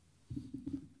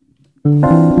Welcome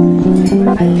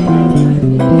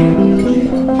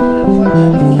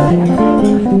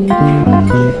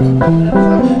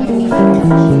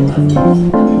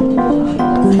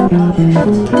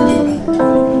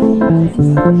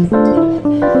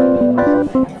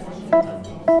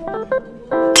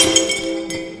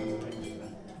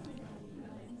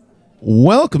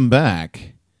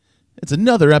back. It's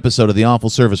another episode of the Awful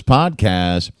Service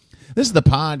Podcast. This is the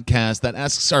podcast that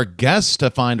asks our guests to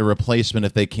find a replacement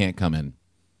if they can't come in.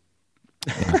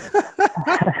 Yeah.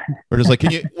 We're just like,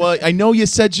 can you? Well, I know you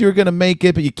said you were going to make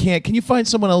it, but you can't. Can you find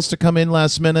someone else to come in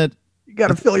last minute? You got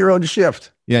to fill your own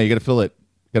shift. Yeah, you got to fill it.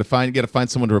 You got to find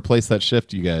someone to replace that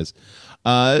shift, you guys.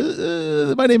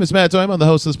 My name is Matt. I'm on the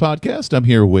host of this podcast. I'm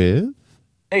here with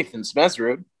Nathan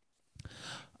Smesrud.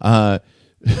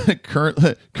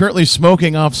 Currently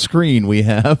smoking off screen, we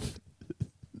have.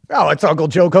 Oh, it's Uncle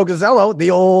Joe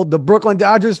Cocazello, the Brooklyn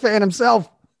Dodgers fan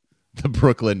himself. The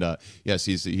Brooklyn, yes,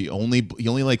 he only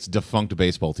likes defunct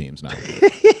baseball teams now.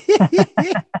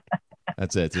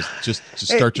 That's it. Just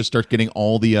start getting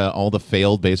all the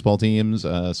failed baseball teams.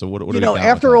 So what do we got?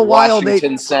 After a while,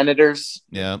 Washington Senators.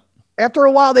 Yeah. After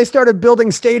a while, they started building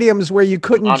stadiums where you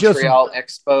couldn't Montreal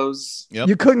Expos. Yep.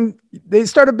 They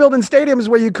started building stadiums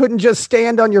where you couldn't just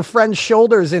stand on your friend's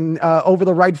shoulders and over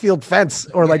the right field fence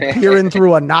or like peer in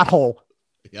through a knothole.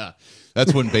 Yeah.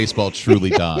 That's when baseball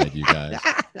truly died, you guys.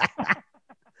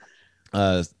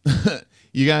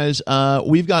 You guys,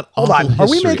 we've got Hold on. Are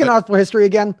we making awful history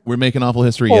again? We're making awful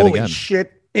history yet again. Holy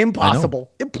shit.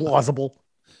 Impossible. Implausible.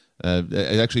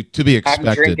 Actually, to be expected.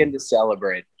 I'm drinking to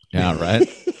celebrate. Yeah, right.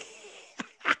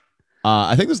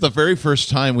 I think this is the very first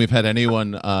time we've had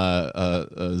anyone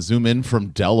zoom in from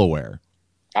Delaware.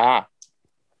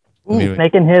 Ooh,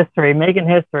 making history. Let's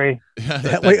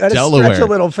stretch a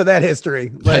little for that history.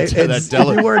 Like, you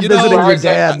weren't visiting your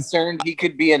dad. Concerned he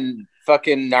could be in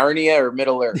fucking Narnia or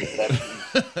Middle Earth.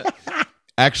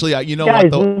 Actually, you know guys,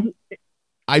 what though?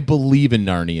 I believe in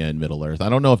Narnia and Middle Earth. I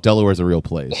don't know if Delaware is a real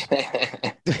place.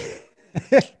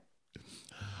 It's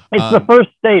the first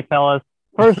state, fellas.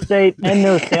 First date and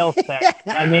no sales tax.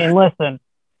 I mean, listen,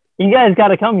 you guys got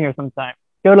to come here sometime.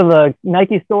 Go to the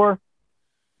Nike store.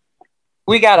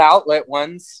 We got outlet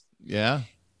ones. Yeah.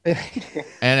 And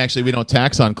actually, we don't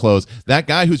tax on clothes. That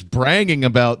guy who's bragging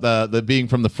about the being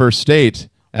from the first state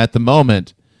at the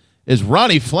moment is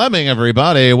Ronnie Fleming,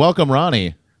 everybody. Welcome,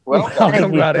 Ronnie. Welcome.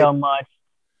 Thank you so much.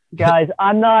 Guys,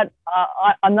 I'm not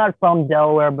from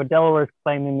Delaware, but Delaware's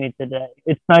claiming me today.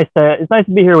 It's nice to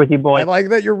be here with you, boys. I like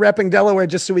that you're repping Delaware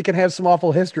just so we can have some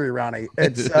awful history, Ronnie.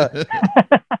 It's is Delaware?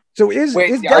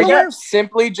 Are you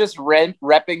simply just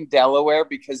repping Delaware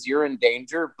because you're in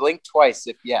danger? Blink twice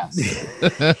if yes.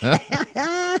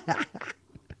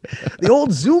 The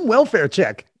old Zoom welfare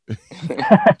check.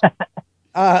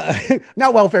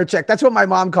 Not welfare check. That's what my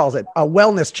mom calls it. A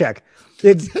wellness check.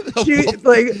 It was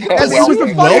the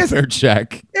funniest welfare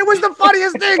check. It was the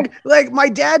funniest thing. Like my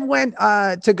dad went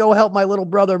to go help my little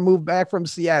brother move back from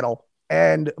Seattle,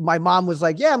 and my mom was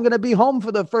like, "Yeah, I'm going to be home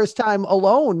for the first time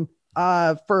alone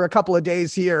for a couple of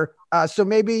days here. So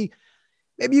maybe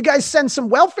you guys send some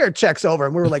welfare checks over."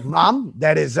 And we were like, "Mom,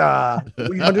 that is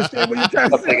we understand what you're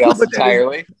trying to say, else but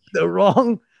entirely. The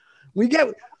wrong. We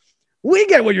get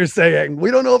what you're saying. We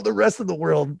don't know if the rest of the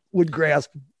world would grasp."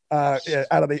 Out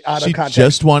of context. She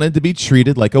just wanted to be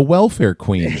treated like a welfare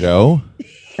queen, Joe.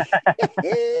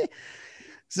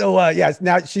 So yes,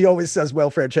 now she always says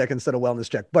welfare check instead of wellness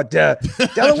check. But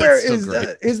Delaware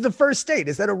is the first state.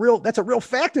 Is that that's a real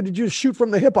fact, or did you shoot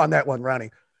from the hip on that one,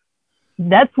 Ronnie?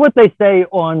 That's what they say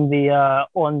on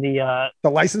the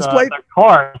license plate, the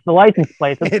car, the license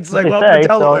plate. It's like welcome to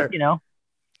Delaware. So,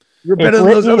 you're better than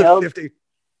those other 50.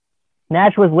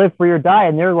 Natchez live free or die,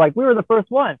 and they're like, we were the first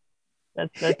one.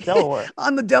 That's Delaware.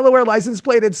 On the Delaware license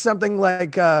plate, it's something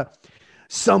like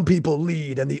some people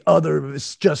lead and the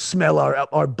others just smell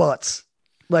our butts.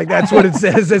 Like that's what it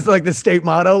says. It's like the state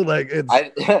motto. Like it's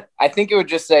I think it would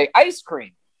just say ice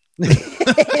cream.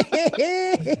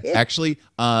 Actually,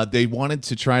 they wanted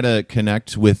to try to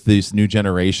connect with this new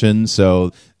generation,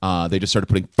 so they just started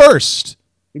putting first.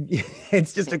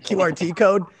 It's just a QRT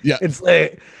code. Yeah, it's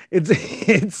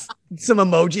some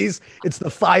emojis. It's the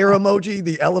fire emoji,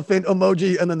 the elephant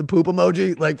emoji, and then the poop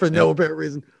emoji, like for no apparent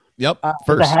reason. Yep.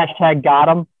 First. The hashtag got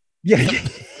him. Yeah.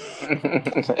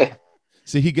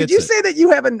 See, he gets. Did you say that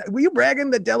you have were you bragging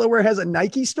that Delaware has a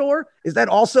Nike store? Is that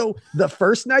also the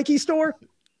first Nike store?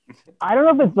 I don't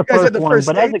know if it's the first one,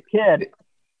 but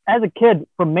as a kid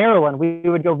from Maryland, we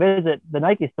would go visit the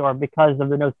Nike store because of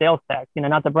the no sales tax. You know,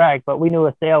 not to brag, but we knew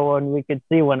a sale and we could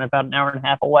see one about an hour and a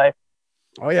half away.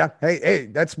 Oh yeah. Hey,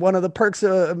 that's one of the perks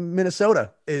of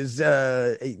Minnesota is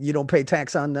you don't pay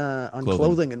tax on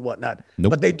clothing and whatnot.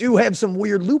 Nope. But they do have some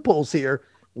weird loopholes here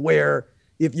where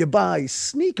if you buy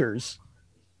sneakers,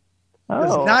 it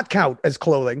does not count as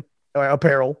clothing or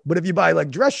apparel. But if you buy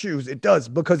like dress shoes, it does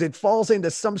because it falls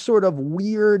into some sort of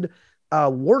weird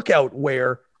workout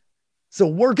wear. So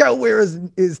workout wear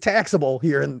is taxable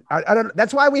here, and I don't.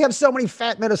 That's why we have so many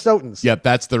fat Minnesotans. Yep,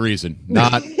 that's the reason.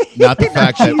 Not the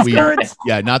fact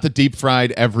that not the deep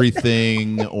fried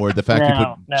everything or the fact you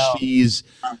put cheese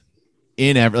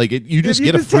in you just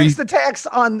get a free. Takes the tax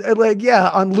on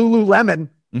on Lululemon.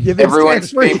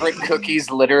 Everyone's favorite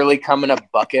cookies literally come in a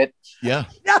bucket. Yeah.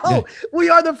 We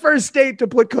are the first state to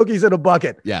put cookies in a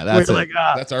bucket. Yeah, that's it.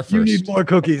 That's our first. You need more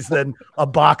cookies than a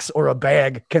box or a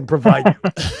bag can provide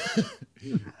you.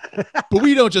 But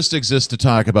we don't just exist to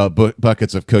talk about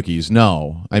buckets of cookies.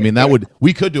 No, I mean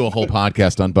we could do a whole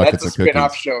podcast on buckets of cookies.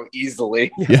 That's a spin-off show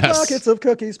easily. Yes, buckets of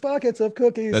cookies.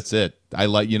 That's it.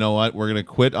 You know what? We're gonna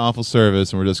quit awful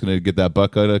service and we're just gonna get that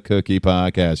bucket of cookie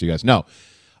podcast. You guys, no.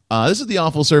 This is the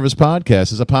Awful Service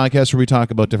Podcast. It's a podcast where we talk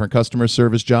about different customer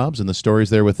service jobs and the stories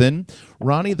there within.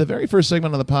 Ronnie, the very first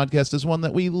segment on the podcast is one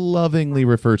that we lovingly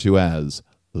refer to as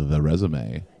the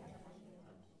resume.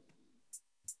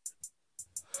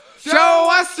 Show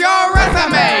us your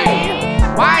resume.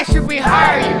 Why should we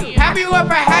hire you? Have you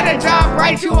ever had a job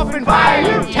write you up and fire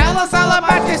you? Tell us all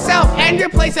about yourself and your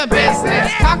place of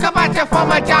business. Talk about your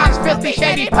former jobs, filthy,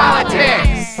 shady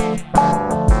politics.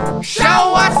 Show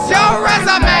us your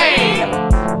resume.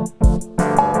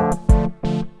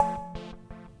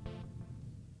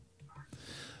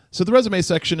 So the resume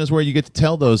section is where you get to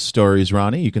tell those stories,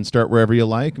 Ronnie. You can start wherever you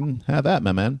like and have that,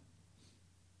 my man.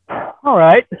 All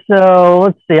right. So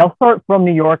let's see. I'll start from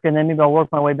New York and then maybe I'll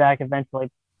work my way back eventually.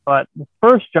 But the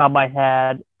first job I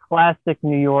had, classic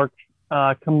New York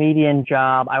comedian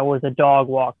job, I was a dog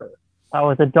walker. I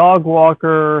was a dog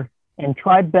walker in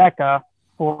Tribeca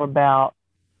for about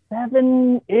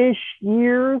 7-ish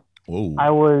years. Whoa.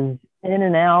 I was in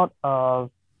and out of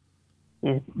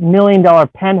these $1 million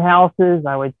penthouses.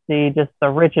 I would see just the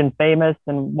rich and famous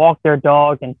and walk their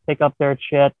dog and pick up their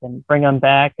shit and bring them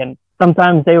back. And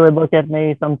sometimes they would look at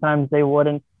me, sometimes they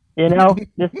wouldn't. This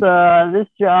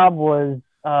job was,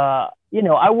 I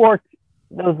worked.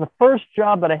 That was the first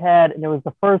job that I had, and it was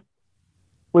the first.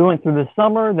 We went through the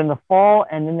summer, then the fall,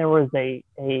 and then there was a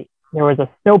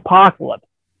snowpocalypse.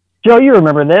 Joe, you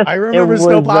remember this? I remember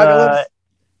snowpocalypse.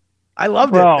 I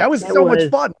loved it. That was so much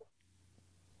fun.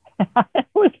 It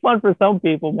was fun for some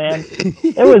people, man.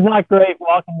 It was not great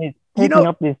picking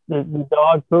up the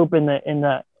dog poop in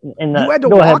the. You had to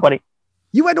go walk? ahead, buddy.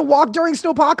 You had to walk during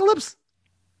snowpocalypse?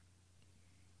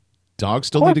 Dogs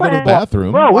still need to go to the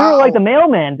bathroom. Bro, we were like the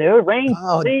mailman, dude. Rain,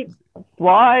 sleep,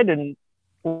 slide, and.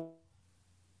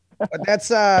 That's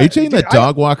Are you saying that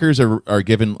dog walkers are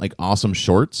given like awesome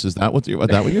shorts? Is that what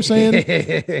you're saying?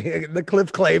 The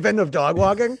Cliff Clavin of dog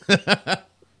walking.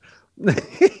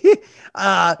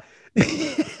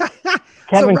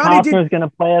 Kevin Costner's going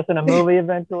to play us in a movie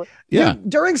eventually. Yeah.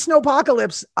 During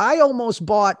snowpocalypse, I almost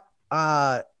bought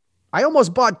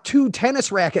 2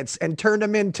 tennis rackets and turned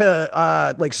them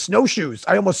into like snowshoes.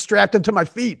 I almost strapped them to my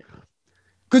feet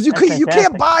because you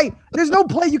can't buy. There's no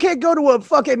play. You can't go to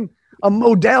a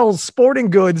Modell's Sporting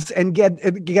Goods and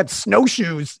get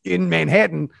snowshoes in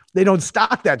Manhattan. They don't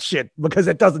stock that shit because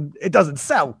it doesn't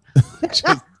sell.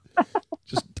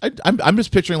 I'm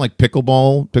just picturing like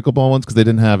pickleball ones because they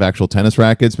didn't have actual tennis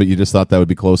rackets, but you just thought that would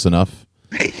be close enough.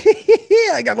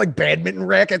 Yeah, I got like badminton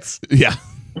rackets. Yeah.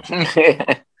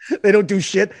 They don't do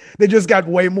shit. They just got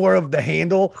way more of the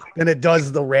handle than it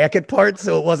does the racket part,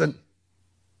 so it wasn't.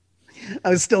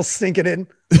 I was still sinking in,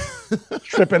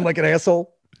 tripping like an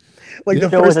asshole. Like the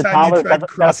first time you tried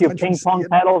cross-country ping pong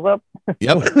paddles up.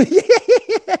 Yep.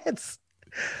 Yes.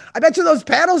 I bet you those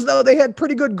paddles, though, they had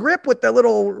pretty good grip with that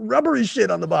little rubbery shit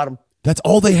on the bottom. That's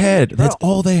all they had.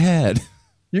 All they had.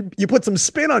 You put some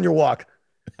spin on your walk.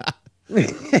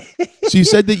 So you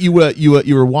said that you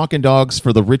were walking dogs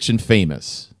for the rich and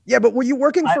famous. Yeah, but were you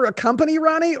working for a company,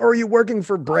 Ronnie, or are you working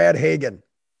for Brad Hagen?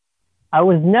 I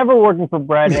was never working for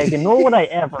Brad Hagen, nor would I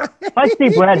ever. If I see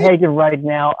Brad Hagen right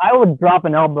now, I would drop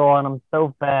an elbow on him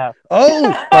so fast.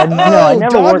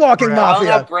 Dog walking mafia.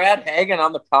 I'll have Brad Hagen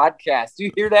on the podcast. Do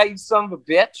you hear that, you son of a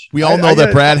bitch? We all know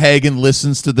that Brad Hagen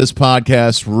listens to this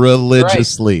podcast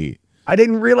religiously. Right. I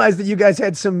didn't realize that you guys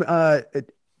had some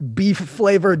beef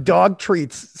flavored dog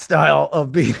treats style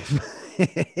of beef.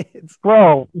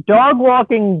 Bro, dog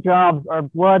walking jobs are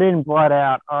blood in, blood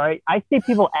out. All right. I see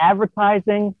people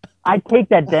advertising I take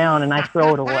that down and I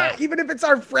throw it away. Even if it's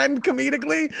our friend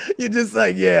comedically, you're just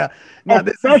like, yeah. No,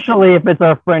 Especially if it's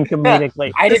our friend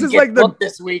comedically. I This didn't is get like the- booked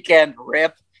this weekend,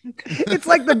 Rip. it's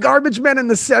like the garbage men in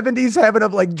the 70s having to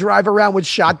like drive around with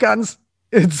shotguns.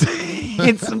 It's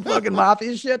some fucking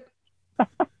mafia shit.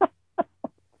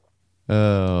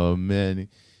 Oh man.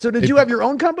 So did you have your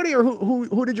own company, or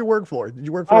who did you work for? Did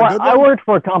you work for a good one? I worked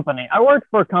for a company.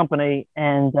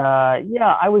 And I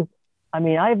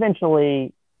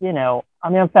eventually,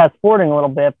 I'm fast forwarding a little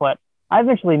bit, but I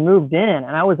eventually moved in,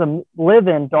 and I was a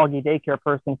live-in doggy daycare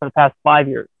person for the past 5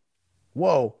 years.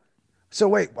 Whoa. So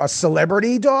wait, a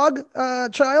celebrity dog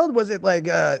child? Was it like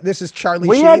this is Charlie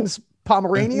We had- Sheen's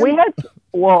Pomeranian? We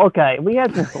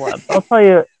had some celebs. I'll tell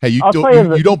you. Hey,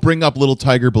 you don't bring up little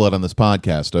Tiger Blood on this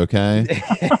podcast, okay?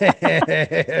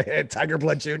 Tiger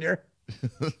Blood Jr.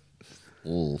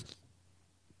 Ooh.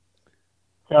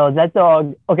 So that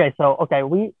dog.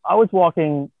 I was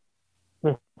walking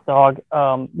this dog.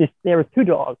 There was two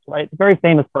dogs, right? Very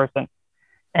famous person.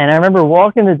 And I remember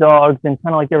walking the dogs and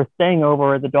kind of like they were staying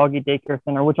over at the doggy daycare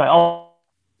center, which I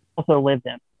also lived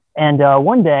in. And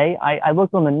one day I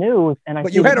looked on the news and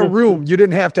But you had a room. You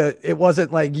didn't have to. It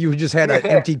wasn't like you just had an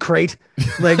empty crate.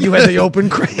 Like you had the open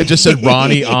crate. It just said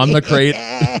Ronnie on the crate.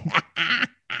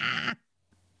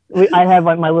 I have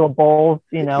like my little bowls,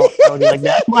 I would be like,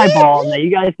 that's my ball. Now you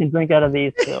guys can drink out of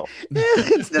these too.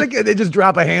 Instead of they just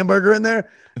drop a hamburger in there.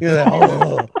 You're like,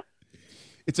 oh.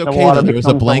 It's okay that there was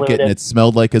a blanket and it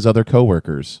smelled like his other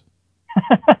coworkers.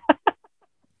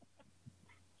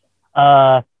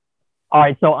 All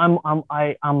right, so I'm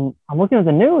looking at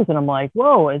the news and I'm like,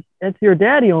 whoa, it's your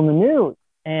daddy on the news,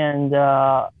 and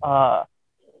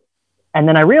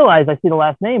then I realize I see the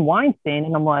last name Weinstein,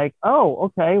 and I'm like,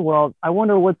 oh, okay, well, I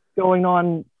wonder what's going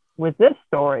on with this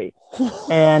story,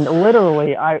 and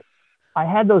literally I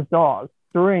had those dogs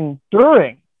during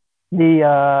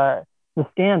the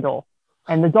scandal,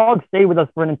 and the dogs stayed with us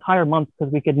for an entire month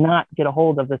because we could not get a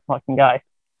hold of this fucking guy.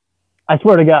 I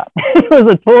swear to God,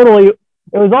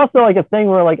 it was also like a thing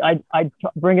where like I'd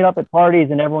bring it up at parties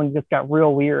and everyone just got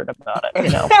real weird about it,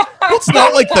 It's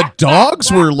not like the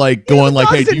dogs were like going like,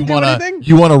 hey, do you want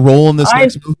to roll in this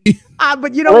next movie?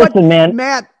 But you know what, man?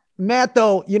 Matt,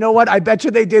 though, you know what? I bet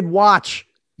you they did watch.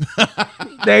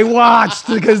 They watched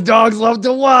because dogs love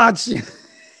to watch.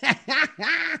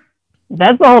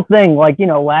 That's the whole thing. Like,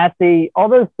 Lassie, all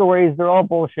those stories, they're all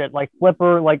bullshit. Like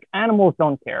Flipper, like animals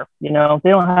don't care, they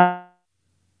don't have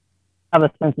a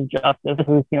sense of justice.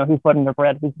 Who's putting their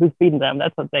bread, who's feeding them.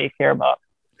 That's what they care about.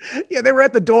 Yeah, they were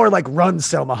at the door like, run,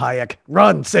 Selma Hayek,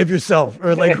 run, save yourself.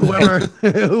 Or like whoever,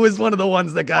 who was one of the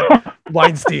ones that got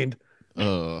Weinstein.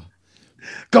 Go,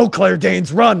 Claire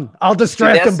Danes, run. I'll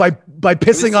distract them by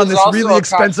pissing on this really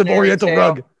expensive Oriental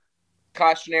rug.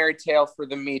 Cautionary tale for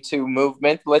the Me Too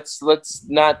movement. Let's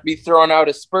not be throwing out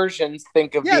aspersions.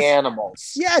 Think of the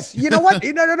animals. Yes, you know what?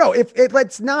 No.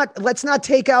 Let's not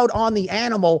take out on the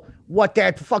animal what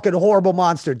that fucking horrible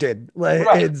monster did.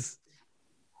 Right.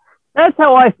 That's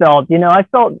how I felt. I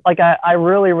felt like I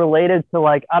really related to,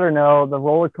 like, I don't know, the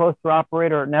roller coaster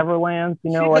operator at Neverland.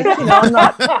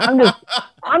 I'm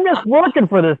just working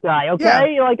for this guy.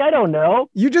 Okay. Yeah. Like, I don't know.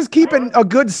 You just keeping a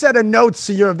good set of notes.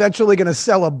 So you're eventually going to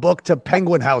sell a book to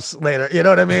Penguin House later. You know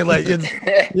what I mean? Like,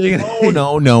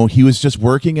 no. He was just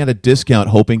working at a discount,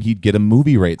 hoping he'd get a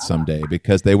movie rate someday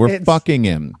because they were fucking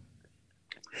him.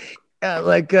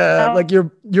 Like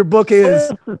your book is.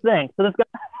 That's the thing. So this guy.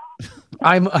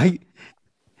 I'm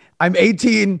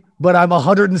 18, but I'm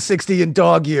 160 in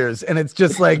dog years, and it's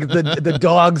just like the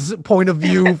dog's point of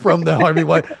view from the Harvey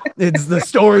Weinstein. It's the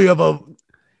story of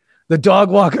the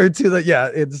dog walker to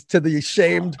the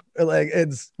shamed. Like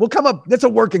we'll come up. That's a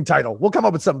working title. We'll come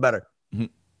up with something better. Mm-hmm.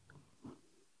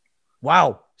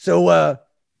 Wow. So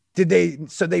they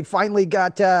finally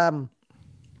got sent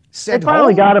They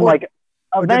finally home, got him, or, like.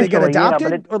 or did they get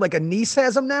adopted? Yeah, or like a niece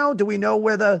has them now? Do we know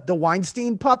where the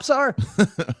Weinstein pups are?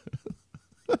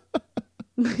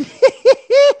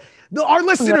 Our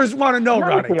listeners want to know,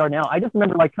 Ronnie. They are now. I just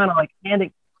remember kind of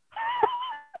handing.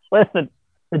 Listen,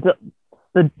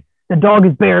 the dog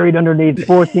is buried underneath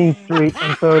 14th Street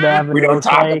and 3rd Avenue. We don't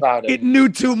talk about it. It knew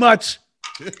too much.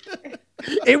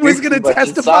 It was going to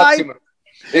testify.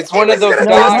 It's one of those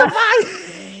dogs.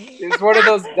 It's one of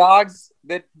those dogs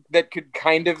that could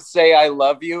kind of say "I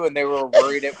love you," and they were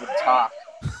worried it would talk.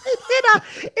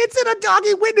 It's in a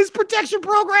doggy witness protection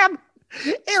program.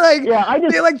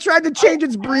 They tried to change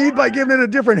its breed by giving it a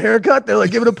different haircut. They're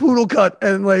like, give it a poodle cut,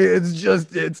 and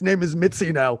its name is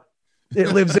Mitzi now.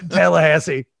 It lives in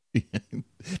Tallahassee.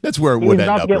 That's where it would end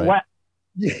up. Right?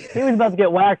 He was about to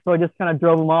get whacked, so I just kind of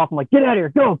drove him off. I'm like, get out of here,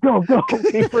 go,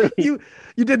 be free. You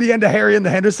did the end of Harry and the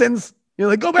Hendersons. You're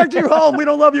like, go back to your home. We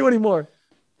don't love you anymore.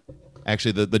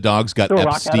 Actually, the dogs got Throw a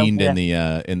rock at him,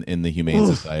 Epsteined in the Humane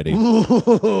Society.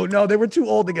 Ooh, no, they were too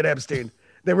old to get Epstein.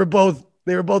 They were both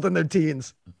in their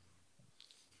teens.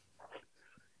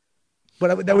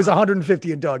 But that was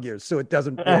 150 in dog years, so it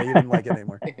doesn't. Yeah, you didn't like it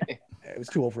anymore. It was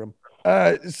too old for him.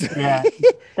 Yeah,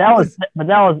 that was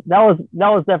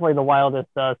definitely the wildest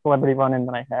celebrity run-in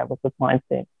that I had with the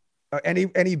Weinstein.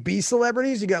 Any B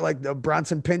celebrities? You got like the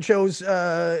Bronson Pinchos,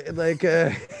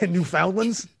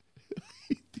 Newfoundlands.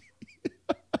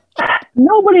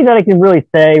 Nobody that I can really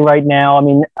say right now. I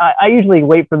mean, I usually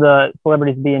wait for the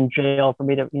celebrities to be in jail for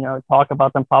me to, talk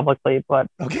about them publicly. But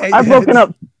okay, I've broken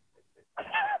up.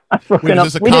 Wait,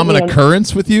 is this a common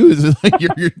occurrence with you? Is it like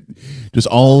you're just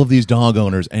all of these dog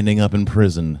owners ending up in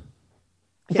prison?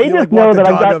 They just know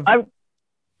that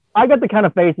I got the kind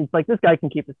of face. It's like, this guy can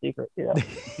keep a secret.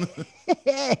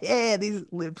 Yeah, these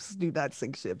lips do not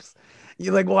sink ships.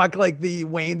 You like walk like the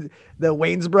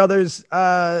Wayans brothers,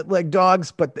 like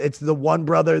dogs, but it's the one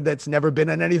brother that's never been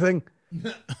in anything.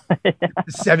 The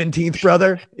 17th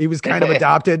brother. He was kind of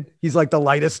adopted. He's like the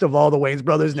lightest of all the Wayans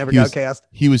brothers. Never got cast.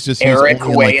 He was just Eric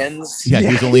Wayans. Wayans. He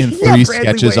was only in 3 Bradley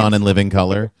sketches Wayans. on In Living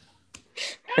Color.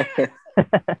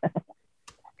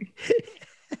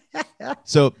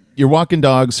 So you're walking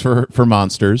dogs for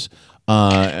monsters,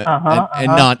 and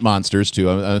not monsters too.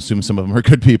 I assume some of them are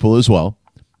good people as well.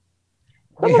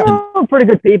 Pretty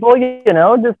good people,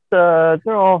 just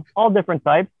they're all different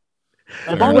types.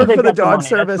 As long as You work they've for the got the dog money,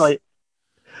 service. that's like-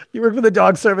 You work for the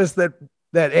dog service that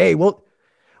hey, we'll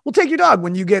take your dog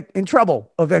when you get in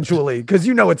trouble eventually, because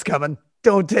you know it's coming.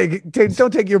 Don't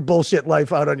take your bullshit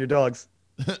life out on your dogs.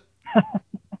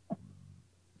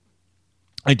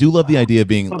 I do love the idea of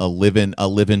being a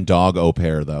live-in dog au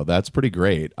pair, though. That's pretty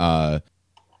great.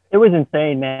 It was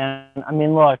insane, man. I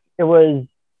mean, look, it was,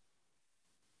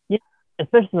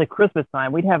 especially at Christmas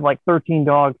time, we'd have like 13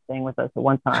 dogs staying with us at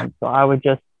one time. So I would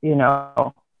just,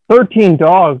 13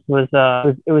 dogs was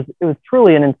it was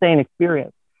truly an insane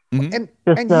experience. Mm-hmm. And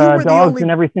Just you were dogs in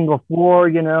every single floor,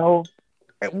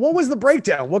 What was the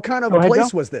breakdown? What kind of Go ahead, place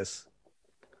Joe. was this?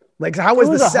 Like, how was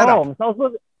It was the a setup? home. So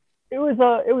it was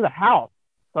a house.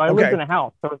 So I lived Okay. in a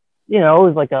house. So it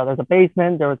was like there's a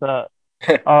basement, there was a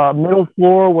middle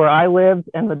floor where I lived,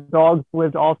 and the dogs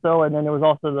lived also, and then there was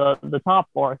also the top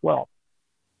floor as well.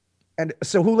 And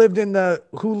so who lived on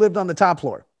the top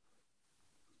floor?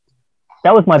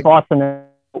 That was my boss, and the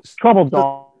trouble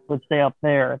dogs would stay up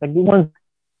there. The ones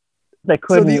that So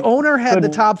couldn't. the owner had the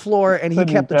couldn't- top floor and he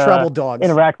kept the couldn't, trouble dogs.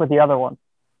 interact with the other ones.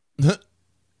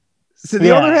 So the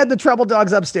Yeah. owner had the trouble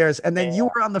dogs upstairs, and then you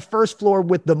were on the first floor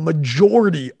with the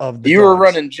majority of the You were dogs.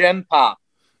 running Gen Pop.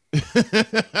 I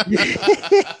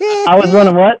was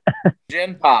running what?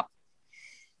 Gen Pop.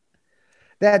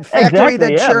 that factory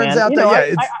that churns man. out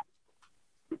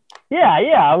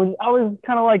I was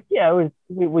kind of like, it was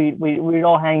we'd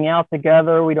all hang out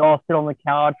together. We'd all sit on the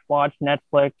couch, watch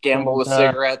Netflix, Gamble with and,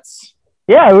 cigarettes.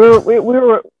 Yeah, we were.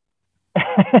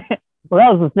 Well,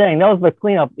 that was the thing. That was the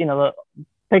cleanup.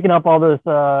 Picking up all those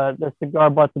the cigar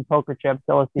butts and poker chips.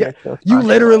 That was the extra you fun.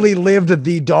 literally lived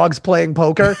the dogs playing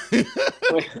poker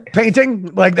painting.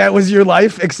 Like that was your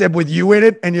life, except with you in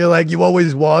it. And you're like, you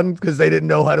always won because they didn't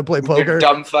know how to play Your poker.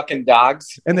 dumb fucking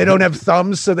dogs. And they don't have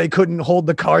thumbs, so they couldn't hold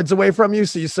the cards away from you.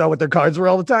 So you saw what their cards were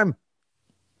all the time.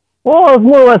 Well, it was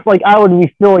more or less like I would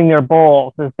be filling their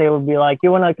bowls, as they would be like,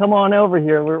 "You want to come on over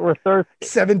here? We're thirsty."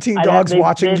 17 I'd dogs have- they-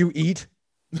 watching they- you eat.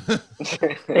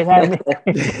 They had me.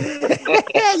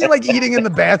 You're like eating in the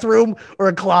bathroom or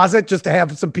a closet just to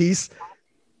have some peace.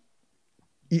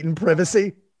 Eating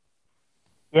privacy.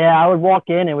 Yeah, I would walk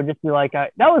in. It would just be like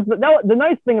that was the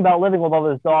nice thing about living with all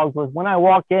those dogs was when I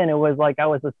walked in, it was like I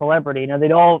was a celebrity.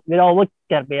 They'd all look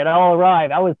at me. I'd all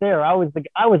arrive. I was there. I was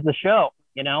the show.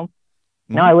 Now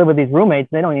I live with these roommates.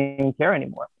 They don't even care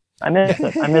anymore. I miss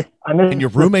it. I miss. And your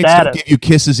the roommates don't status. give you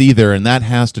kisses either, and that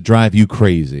has to drive you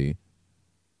crazy.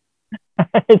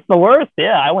 It's the worst.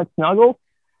 Yeah, I went snuggle.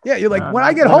 Yeah, you're like, when not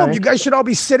I get good home, at you it. guys should all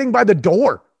be sitting by the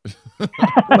door.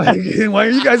 Like, why are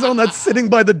you guys all not sitting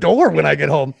by the door when I get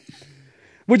home?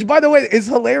 Which, by the way, is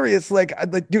hilarious. Like,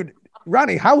 dude,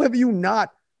 Ronnie, how have you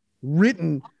not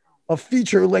written a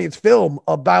feature-length film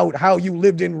about how you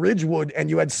lived in Ridgewood and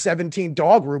you had 17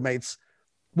 dog roommates?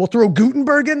 We'll throw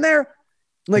Gutenberg in there.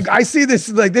 Like, I see this.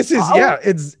 Like, this is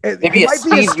it Maybe a might be a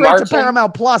Steve straight Martin? to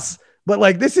Paramount Plus, but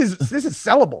like this is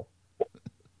sellable.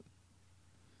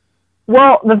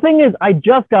 Well, the thing is, I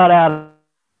just got out of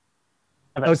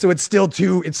it. Oh, so it's still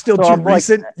too So too I'm like,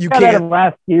 recent. You got out of can't.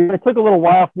 last year. It took a little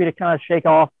while for me to kind of shake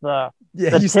off the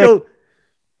Yeah, The you tick. still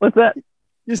What's that?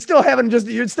 you're still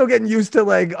getting used to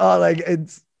like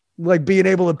it's like being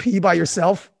able to pee by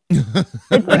yourself.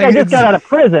 It's like I just got out of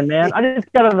prison, man. I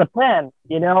just got out of the pen.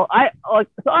 You know,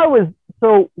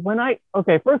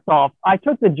 first off, I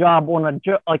took the job on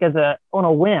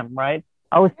a whim, right?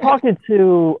 I was talking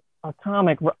to a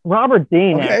comic, Robert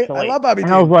Dean, Okay, actually. I love Bobby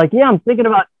and I was Dean. like, yeah, I'm thinking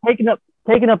about taking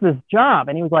up this job.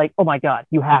 And he was like, oh my God,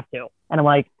 you have to. And I'm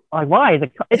like, why?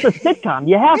 It's a sitcom.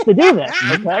 You have to do this.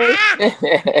 Okay.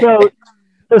 So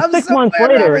I'm 6 so months glad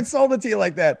later, Robert sold it to you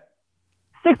like that.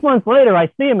 6 months later, I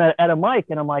see him at a mic,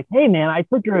 and I'm like, hey, man, I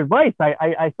took your advice.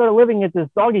 I started living at this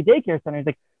doggy daycare center. He's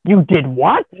like, you did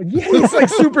what? Yeah, he's like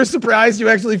super surprised you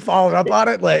actually followed up on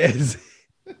it. Like,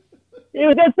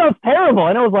 That sounds terrible.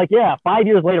 And I was like, yeah, 5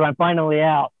 years later, I'm finally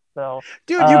out. So,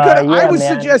 dude, you could. I was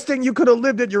man. suggesting you could have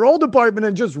lived at your old apartment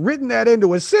and just written that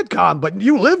into a sitcom, but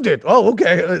you lived it. Oh,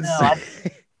 okay. No,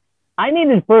 I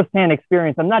needed firsthand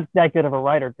experience. I'm not that good of a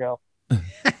writer, Joe.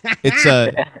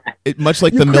 It's much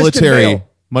like You the Christian military. Bale.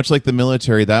 Much like the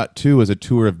military, that too is a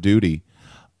tour of duty.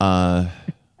 Oh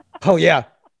yeah.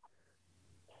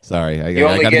 Sorry, I You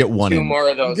only got to get get one two in. more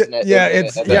of those. Yeah,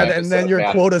 and then your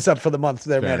quote. quota's up for the month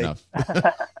there, Fair Manny.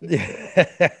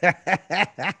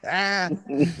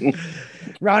 enough.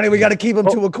 Ronnie, we got to keep him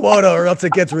to a quota, or else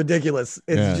it gets ridiculous.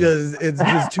 Yeah. It's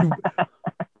just too.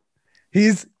 He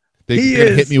They're is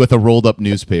gonna hit me with a rolled up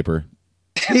newspaper.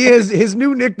 his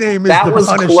new nickname is That the was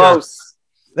Punisher. close.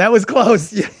 That was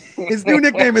close. Yeah. His new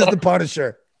nickname is the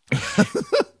Punisher.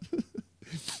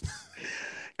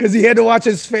 Because he had to watch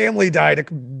his family die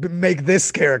to make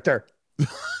this character.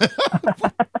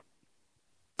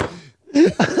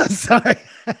 I'm sorry.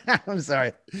 I'm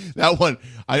sorry. That one,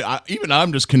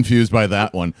 I'm just confused by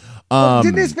that one.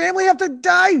 Didn't his family have to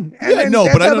die? And Yeah, then no,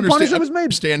 that's but I how don't the Punisher understand. was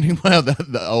made. Standing,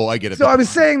 well, I get it. So I was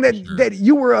saying that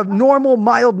you were a normal,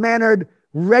 mild-mannered,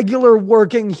 regular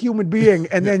working human being,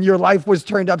 and then your life was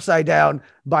turned upside down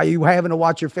by you having to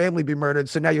watch your family be murdered.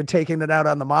 So now you're taking it out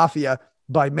on the mafia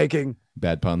by making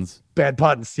bad puns. bad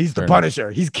puns. He's the Fair enough.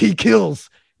 Punisher. He kills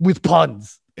with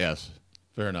puns. Yes,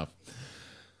 fair enough.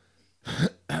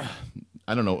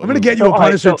 I don't know. I'm gonna get you a all right,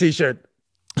 Punisher so- t-shirt.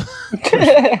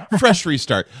 fresh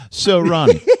restart. So, Ron,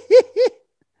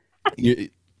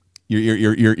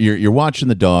 you're watching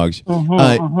the dogs.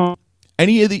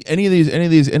 Any of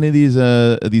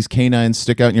these canines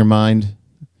stick out in your mind?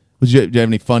 Do you have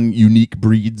any fun, unique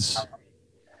breeds?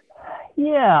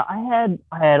 Yeah, I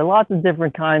had lots of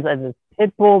different kinds. I had this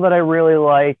pit bull that I really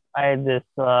liked. I had this.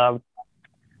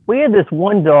 We had this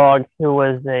one dog who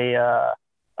was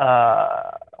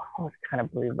what kind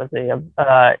of breed was he?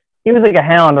 He was like a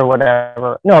hound or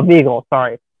whatever. No, a beagle.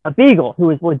 Sorry, a beagle who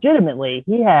was legitimately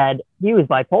he was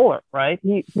bipolar, right?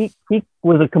 He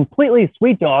was a completely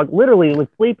sweet dog. Literally would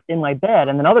sleep in my bed,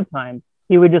 and then other times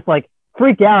he would just like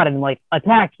freak out and like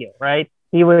attack you, right?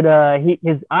 He would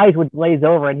his eyes would glaze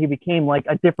over and he became like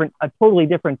a totally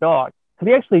different dog. So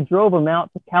we actually drove him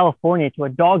out to California to a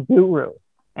dog guru,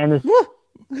 and this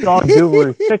dog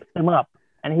guru fixed him up.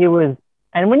 And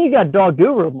when you got dog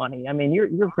guru money, I mean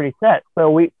you're pretty set.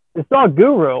 So this dog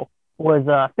guru was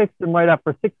fixed him right up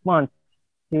for 6 months.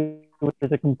 He was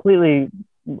a completely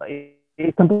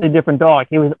different dog.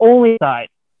 He was only side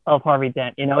of Harvey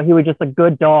Dent. You know, he was just a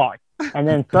good dog. And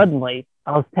then suddenly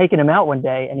I was taking him out one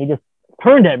day and he just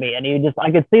turned at me and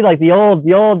I could see like the old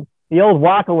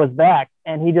Waka was back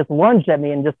and he just lunged at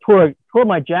me and just tore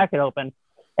my jacket open.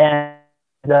 And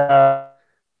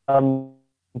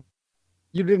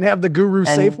You didn't have the guru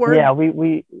safe word? yeah,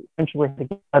 we eventually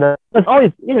had it's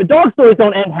always, dog stories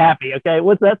don't end happy. Okay.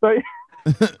 What's that story?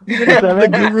 You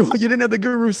didn't have the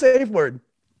guru safe word.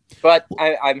 But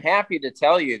I'm happy to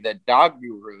tell you that Dog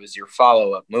Guru is your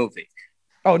follow-up movie.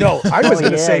 Oh no, I was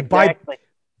going to say exactly.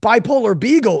 Bipolar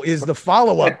Beagle is the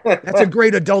follow-up. That's a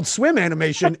great Adult Swim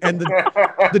animation, and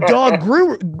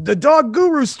the dog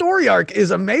guru story arc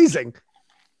is amazing.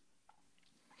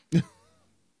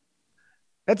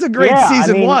 That's a great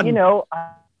season one.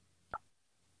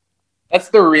 That's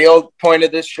the real point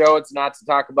of this show. It's not to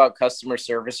talk about customer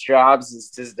service jobs. It's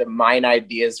just to mine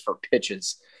ideas for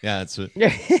pitches. Yeah, that's what.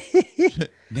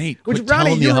 Nate, Which, quit Ronnie,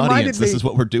 telling the you reminded audience this me- is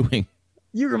what we're doing.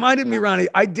 You reminded me, Ronnie.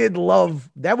 I did love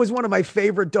that. Was one of my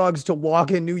favorite dogs to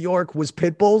walk in New York was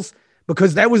pit bulls,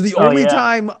 because that was the only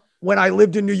time when I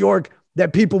lived in New York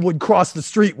that people would cross the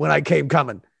street when I came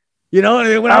coming. When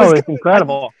I was it's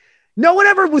incredible. No one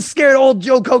ever was scared of old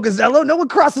Joe Cocazello. No one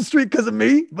crossed the street because of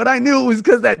me, but I knew it was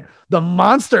because the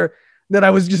monster that I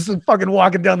was just fucking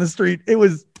walking down the street. It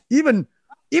was even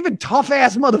tough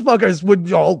ass motherfuckers would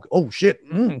go, oh shit,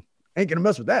 ain't gonna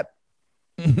mess with that.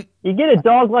 You get a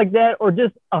dog like that, or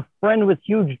just a friend with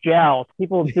huge jowls.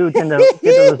 People do tend to get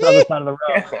to this other side of the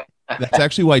road. That's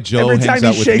actually why Joe Every hangs time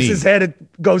out he with shakes me. his head,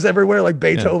 it goes everywhere like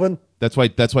Beethoven. That's why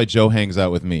Joe hangs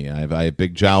out with me. I have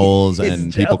big jowls, His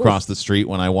and people jowls. cross the street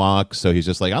when I walk. So he's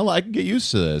just like, I can get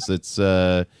used to this. It's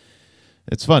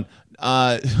fun.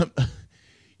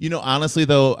 Honestly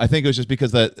though, I think it was just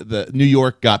because the New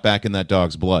York got back in that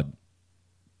dog's blood.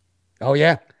 Oh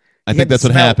yeah. I He think had that's the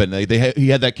what smell. happened. He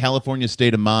had that California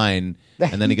state of mind,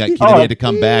 and then he had to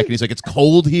come back, and he's like, "It's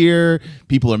cold here.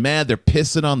 People are mad. They're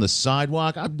pissing on the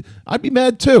sidewalk. I'd be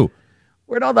mad too."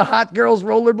 Where'd all the hot girls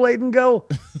rollerblading go?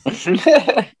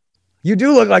 You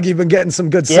do look like you've been getting some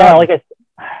good Yeah, sun. a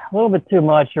little bit too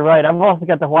much. You're right. I've also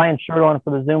got the Hawaiian shirt on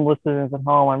for the Zoom listeners at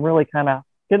home. I'm really kind of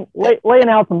laying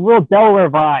out some real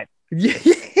Delaware vibes.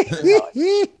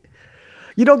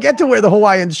 You don't get to wear the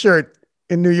Hawaiian shirt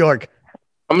in New York.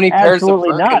 How many pairs of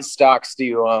Absolutely not. Birkenstocks do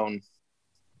you own?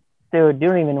 Dude, you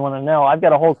don't even want to know. I've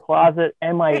got a whole closet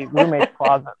and my roommate's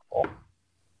closet full.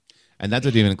 And that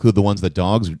doesn't even include the ones that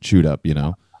dogs chewed up.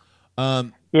 Yeah,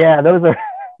 those are.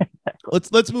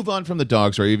 Let's move on from the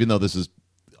dog story, even though this is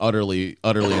utterly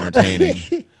entertaining.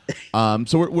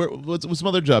 So what's some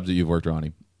other jobs that you've worked,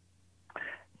 Ronnie?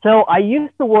 So I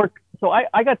used to work. So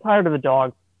I got tired of the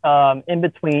dogs in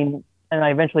between, and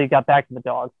I eventually got back to the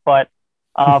dogs. But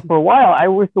for a while, I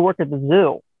used to work at the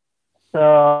zoo.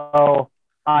 So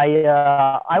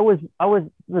the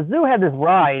zoo had this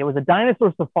ride. It was a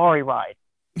dinosaur safari ride,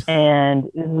 and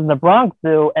this is in the Bronx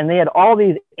Zoo, and they had all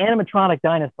these animatronic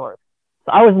dinosaurs.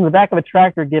 So I was in the back of a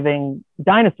tractor giving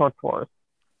dinosaur tours.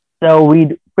 So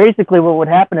basically what would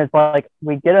happen is like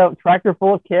we'd get a tractor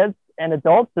full of kids and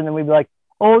adults, and then we'd be like,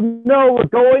 "Oh no, we're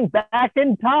going back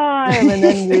in time," and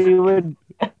then we would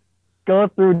go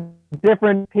through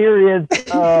different periods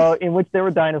in which there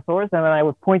were dinosaurs, and then I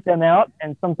would point them out,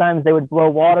 and sometimes they would blow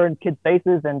water in kids'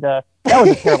 faces, and that was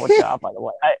a terrible job, by the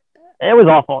way. It was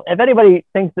awful. If anybody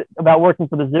thinks about working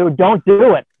for the zoo, don't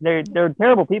do it. They're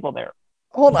terrible people there.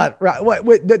 Hold on. Right. What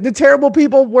the terrible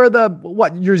people were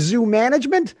your zoo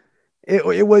management?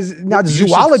 It was not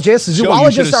zoologists. Joe,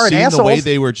 Zoologists aren't the assholes. way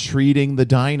they were treating the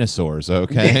dinosaurs.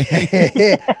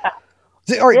 Okay.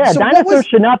 All right, Yeah, so dinosaurs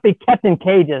should not be kept in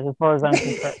cages, as far as I'm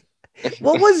concerned.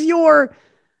 what was your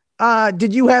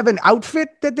did you have an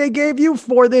outfit that they gave you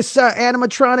for this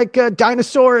animatronic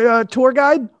dinosaur tour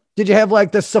guide? Did you have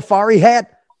like the safari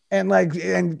hat and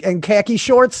and khaki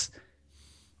shorts?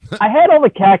 I had all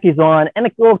the khakis on and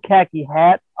a little khaki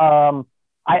hat.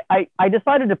 I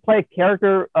decided to play a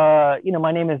character.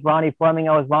 My name is Ronnie Fleming.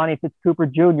 I was Ronnie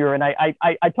Fitzcooper Jr. And I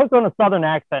took on a Southern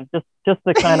accent just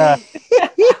to kind of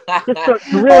just to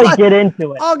really get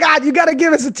into it. Oh God, you got to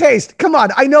give us a taste. Come on,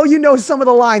 I know you know some of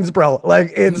the lines, bro.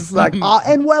 Like it's like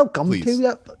and welcome Please.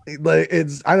 to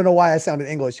it's. I don't know why I sounded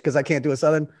English because I can't do a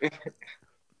Southern.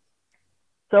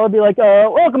 So it'd be like,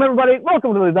 welcome everybody.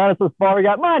 Welcome to the Dinosaur Safari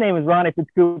Guide. My name is Ronnie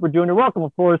Fitzcooper Jr. Welcome,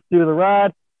 of course, to the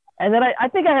ride. And then I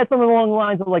think I had something along the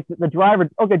lines of like the driver.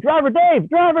 Okay, Driver Dave.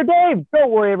 Don't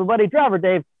worry, everybody. Driver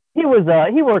Dave. He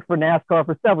worked for NASCAR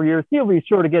for several years. He'll be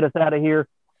sure to get us out of here.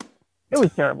 It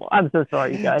was terrible. I'm so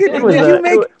sorry, you guys.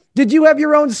 Did you have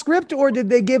your own script or did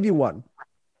they give you one?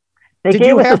 They Did gave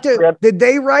you us have a to? script. Did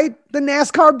they write the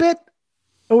NASCAR bit,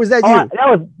 or was that you?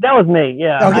 That was me.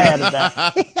 Yeah, Okay. I added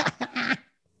that.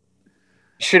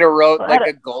 Should have wrote like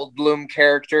a Goldblum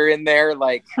character in there,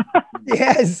 like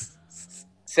Yes.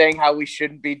 saying how we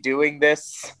shouldn't be doing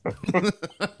this.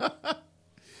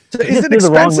 So You is just it do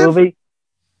the wrong expensive? movie.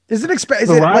 Is it expensive? Is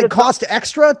The it ride like itself? cost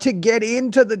extra to get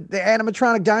into the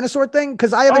animatronic dinosaur thing?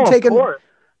 Because I haven't Of taken. course.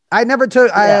 I never took.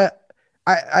 Yeah.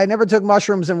 I never took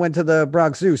mushrooms and went to the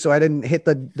Bronx Zoo, so I didn't hit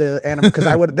the animal because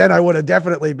I would have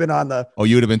definitely been on the Oh,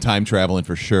 you would have been time traveling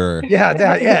for sure.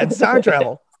 it's time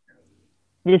travel.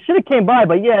 You should have came by,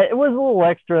 but yeah, it was a little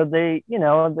extra. They,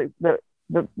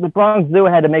 the Bronx Zoo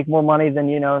had to make more money than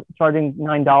charging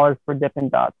 $9 for Dippin'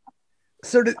 Dots.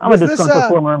 So I'm was a this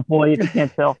disgruntled former employee, if you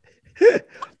can't tell.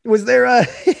 was there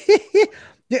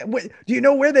do you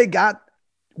know where they got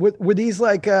were these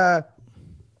like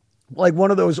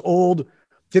one of those old,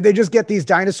 did they just get these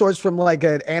dinosaurs from like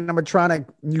an animatronic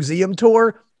museum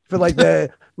tour for like the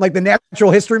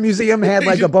Natural History Museum had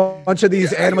like a bunch of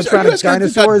these animatronic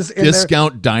dinosaurs in there?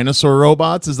 Discount dinosaur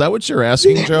robots? Is that what you're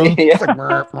asking, Joe? Yeah. It's like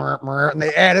and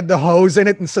they added the hose in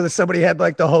it, and so that somebody had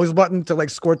like the hose button to like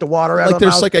squirt the water out Like of the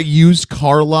there's mouth. like a used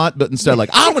car lot, but instead like,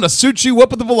 I'm going to suit you up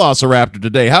with the Velociraptor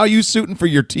today. How are you suiting for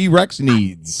your T-Rex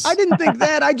needs? I didn't think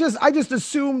that. I just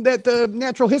assumed that the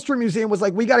Natural History Museum was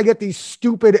like, we got to get these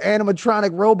stupid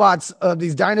animatronic robots of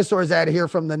these dinosaurs out of here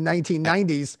from the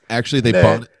 1990s. Actually, they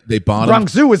They bought them.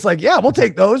 Bronx Zoo was like, yeah, we'll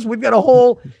take those. We've got a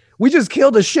whole. We just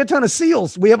killed a shit ton of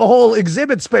seals. We have a whole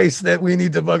exhibit space that we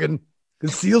need to fucking.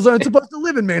 Because seals aren't supposed to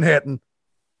live in Manhattan.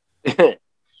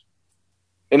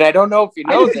 And I don't know if you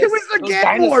know this. It was a those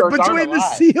gang war dinosaurs aren't between the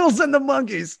alive. seals and the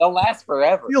monkeys. They'll last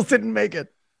forever. Seals didn't make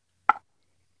it.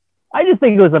 I just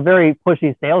think it was a very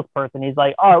pushy salesperson. He's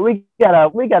like, "Oh, we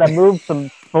gotta move some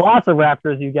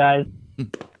velociraptors, you guys."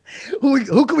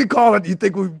 Who can we call it? You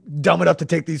think we're dumb enough to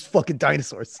take these fucking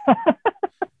dinosaurs?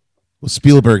 Well,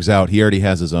 Spielberg's out. He already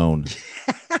has his own.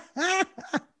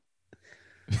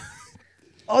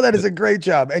 Oh, that is a great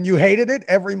job. And you hated it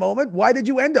every moment. Why did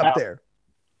you end up there?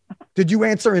 Did you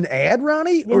answer an ad,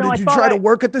 Ronnie? Or did you try to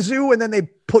work at the zoo and then they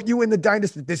put you in the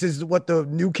dynasty? This is what the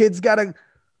new kids got to.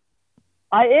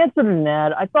 I answered an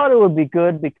ad. I thought it would be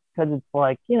good because it's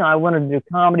like, I wanted to do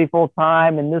comedy full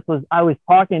time, and I was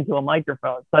talking to a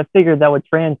microphone, so I figured that would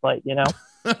translate, And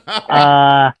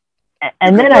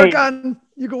then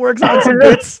you can work on some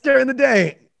bits during the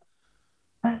day.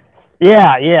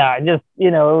 Yeah. Just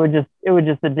it was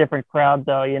just a different crowd,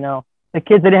 though. The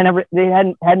kids they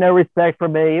had no respect for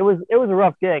me. It was a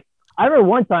rough gig. I remember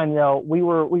one time though, we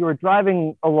were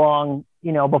driving along,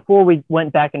 before we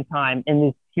went back in time in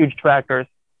these huge tractors,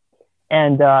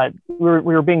 and we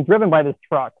were being driven by this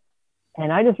truck,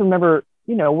 and I just remember,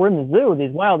 we're in the zoo.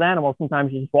 These wild animals,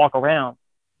 sometimes you just walk around,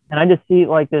 and I just see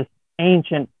like this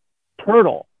ancient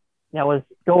turtle that was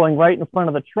going right in front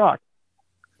of the truck,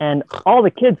 and all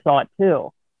the kids saw it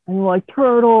too, and we're like,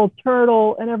 turtle,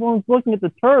 and everyone's looking at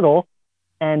the turtle,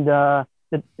 and the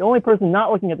only person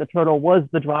not looking at the turtle was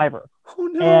the driver. Oh,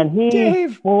 no, and he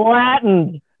Dave.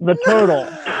 flattened the turtle.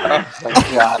 Oh my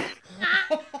God.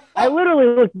 I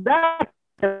literally looked back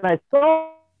and I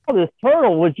saw this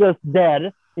turtle was just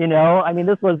dead. I mean,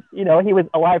 this was, he was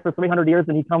alive for 300 years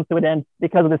and he comes to an end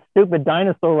because of this stupid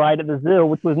dinosaur ride at the zoo,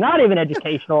 which was not even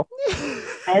educational.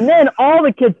 And then all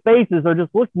the kids' faces are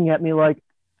just looking at me like,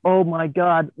 oh my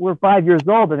God, we're 5 years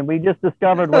old and we just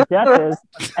discovered what death is.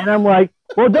 And I'm like,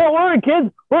 well, don't worry, kids.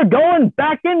 We're going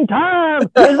back in time.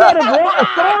 Is that a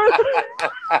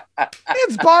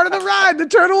It's part of the ride. The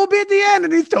turtle will be at the end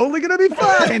and he's totally going to be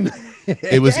fine.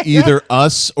 It was either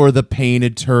us or the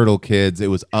painted turtle, kids. It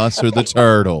was us or the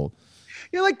turtle.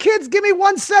 You're like, kids, give me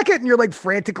 1 second. And you're like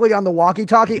frantically on the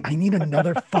walkie-talkie. I need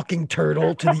another fucking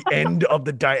turtle to the end of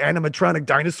the animatronic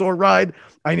dinosaur ride.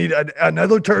 I need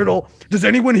another turtle. Does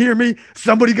anyone hear me?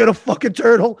 Somebody get a fucking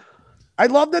turtle. I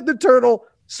love that the turtle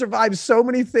survives so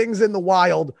many things in the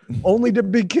wild, only to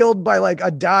be killed by like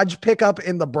a Dodge pickup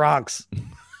in the Bronx.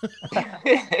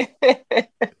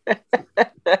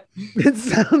 It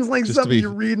sounds like Just something you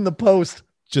read in the Post.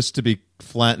 Just to be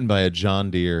flattened by a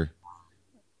John Deere.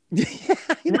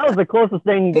 That was the closest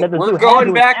thing that the We're zoo going had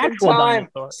to back an in actual time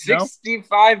dinosaur,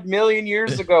 65 million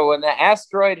years ago when the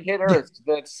asteroid hit Earth.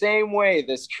 The same way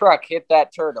this truck hit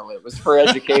that turtle. It was for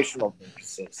educational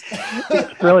purposes.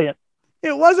 It's brilliant.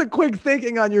 It wasn't quick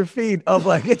thinking on your feet of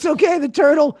like, it's okay, the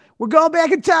turtle, we're going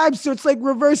back in time. So it's like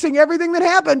reversing everything that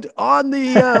happened on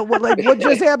the, what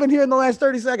just happened here in the last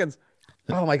 30 seconds.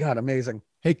 Oh my God, amazing.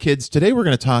 Hey, kids, today we're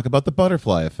going to talk about the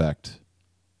butterfly effect.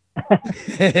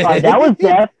 That was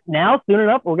death. Now, soon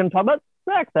enough, we're going to talk about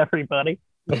sex, everybody.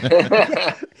 They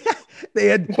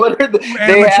had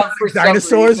they have for some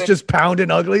dinosaurs reason- just pounding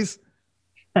uglies.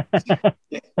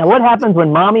 Now, what happens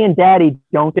when mommy and daddy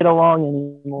don't get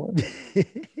along anymore?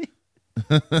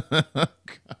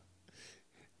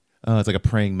 Oh, it's like a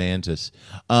praying mantis.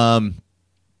 So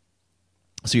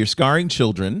you're scarring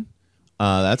children.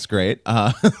 That's great.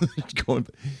 How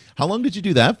long did you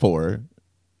do that for?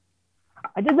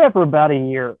 I did that for about a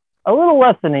year, a little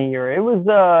less than a year. It was,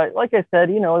 like I said,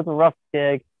 it was a rough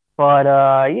gig, but,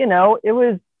 it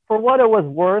was for what it was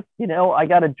worth. I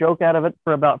got a joke out of it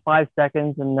for about 5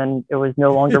 seconds and then it was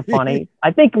no longer funny.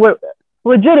 I think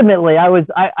legitimately I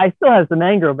still have some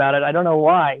anger about it. I don't know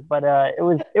why, but, it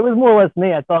was more or less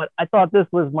me. I thought this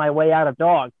was my way out of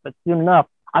dogs, but soon enough,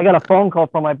 I got a phone call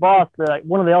from my boss that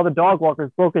one of the other dog walkers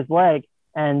broke his leg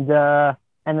and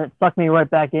it sucked me right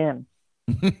back in.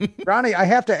 Ronnie, I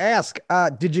have to ask,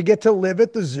 did you get to live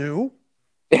at the zoo?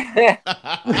 Did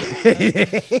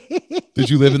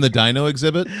you live in the dino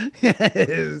exhibit?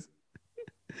 Yes.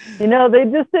 They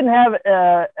just didn't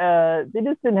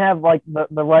have like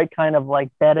the right kind of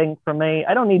like bedding for me.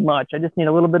 I don't need much. I just need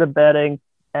a little bit of bedding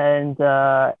and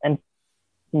some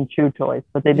chew toys,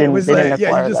 but they didn't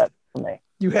acquire that for me.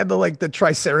 You had the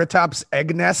Triceratops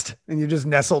egg nest and you just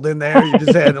nestled in there. You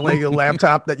just had like a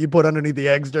laptop that you put underneath the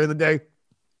eggs during the day.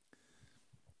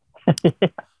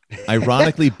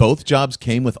 Ironically, both jobs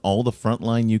came with all the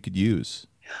frontline you could use.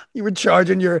 You were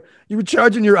charging your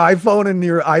iPhone and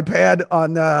your iPad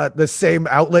on the same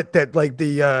outlet that like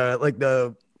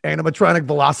the animatronic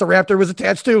Velociraptor was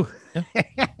attached to.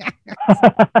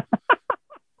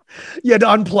 You had to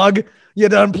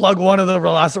unplug one of the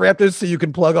Velociraptors so you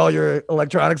can plug all your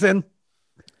electronics in.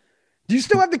 Do you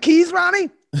still have the keys, Ronnie?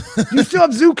 Do you still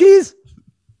have zoo keys?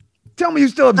 Tell me you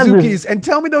still have zoo keys, and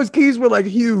tell me those keys were like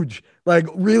huge, like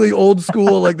really old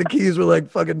school, like the keys were like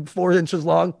fucking 4 inches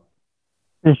long.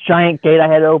 This giant gate I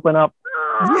had to open up.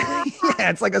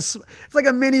 Yeah, it's like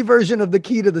a mini version of the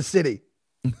key to the city.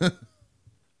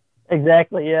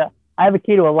 Exactly. Yeah, I have a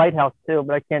key to a lighthouse too,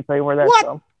 but I can't tell you where that's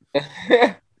from.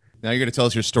 Now you're going to tell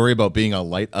us your story about being a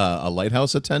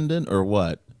lighthouse attendant or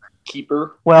what?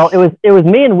 Keeper. Well, it was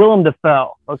me and Willem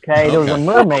Dafoe. Okay, there was a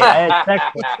mermaid. I had sex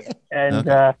with her,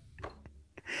 and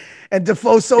and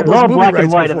Dafoe sold it was those all movie black and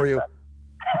rights white before you.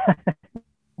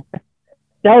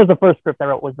 That was the first script I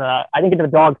wrote. Was I didn't get to the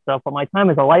dog stuff, but my time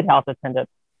as a lighthouse attendant.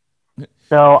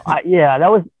 So that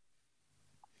was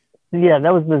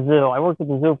the zoo. I worked at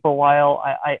the zoo for a while.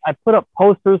 I put up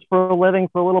posters for a living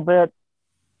for a little bit.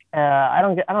 I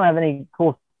don't have any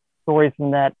cool stories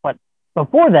from that. But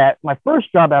before that, my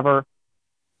first job ever,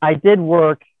 I did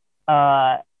work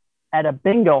at a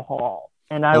bingo hall,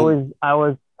 and I was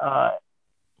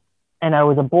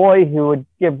a boy who would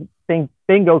give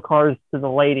bingo cards to the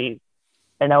ladies,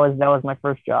 and that was my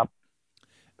first job.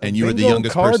 And you were the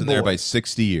youngest person there by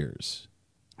 60 years.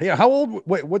 Yeah, how old?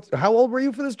 How old were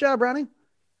you for this job, Ronnie?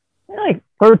 Like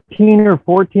 13 or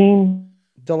 14.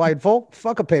 Delightful.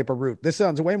 Fuck a paper route. This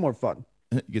sounds way more fun.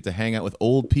 You get to hang out with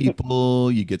old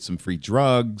people. You get some free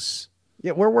drugs.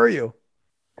 Yeah, where were you?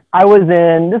 This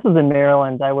was in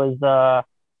Maryland.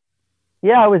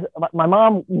 My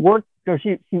mom worked, or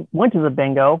she went to the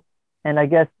bingo, and I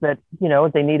guess that,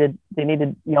 they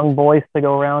needed young boys to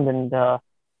go around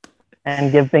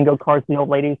and give bingo cards to the old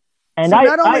ladies. And so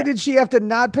not only did she have to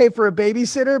not pay for a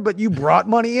babysitter, but you brought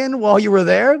money in while you were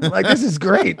there. Like, this is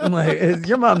great. I'm like,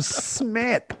 your mom's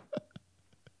smart.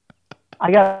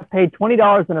 I got paid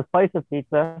 $20 and a slice of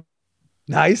pizza.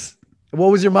 Nice. What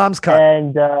was your mom's cut?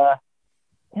 And I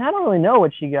don't really know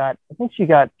what she got. I think she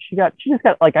just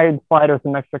got, like, I would slide her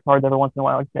some extra cards every once in a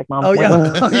while. I'd take Mom. Oh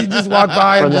yeah, you just walked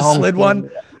by and just slid one.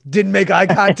 Didn't make eye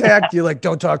contact. You're like,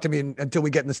 don't talk to me until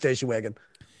we get in the station wagon.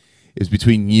 It's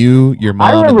between you, your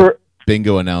mom, and the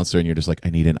bingo announcer, and you're just like, I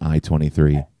need an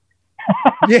I-23.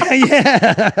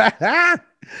 Yeah.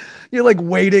 You're like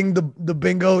waiting the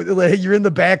bingo. Like, you're in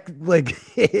the back, like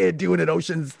doing an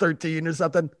Ocean's 13 or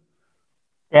something.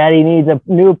 Daddy needs a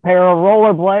new pair of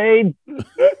rollerblades.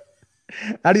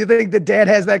 How do you think that Dad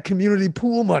has that community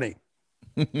pool money?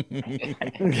 It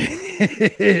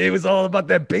was all about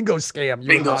that bingo scam.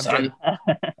 Bingo son.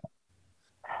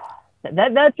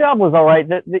 That job was all right.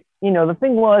 The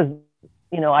thing was,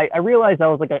 I realized I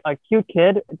was like a cute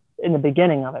kid in the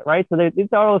beginning of it, right? So they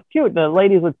thought I was cute. The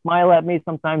ladies would smile at me.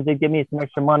 Sometimes they'd give me some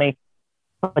extra money.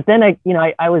 But then I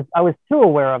was too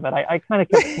aware of it. I kind of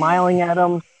kept smiling at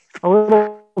them a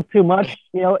little too much,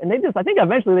 and I think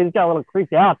eventually they just got a little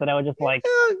creeped out that I was just like,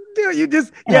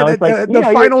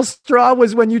 the final straw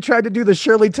was when you tried to do the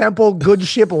Shirley Temple good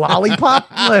ship lollipop.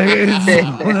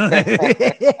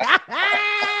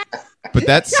 But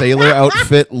that sailor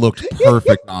outfit looked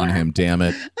perfect on him, damn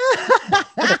it.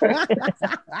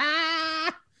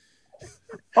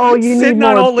 Oh, you sitting need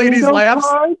on more old ladies' laps.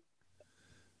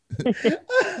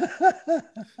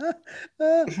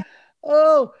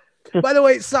 Oh, by the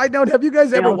way, side note, have you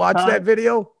guys ever watched that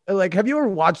video? Like, have you ever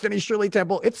watched any Shirley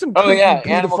Temple? It's some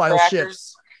pedophile shit.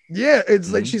 Yeah,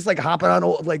 it's like she's like hopping on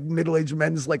old, like middle-aged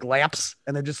men's like laps,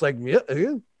 and they're just like,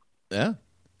 yeah.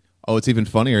 Oh, it's even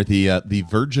funnier. The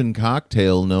virgin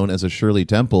cocktail known as a Shirley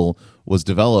Temple was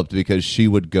developed because she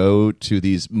would go to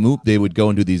these they would go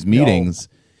and do these meetings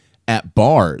at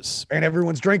bars, and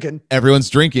everyone's drinking,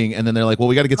 and then they're like, well,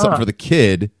 we got to get something for the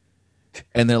kid,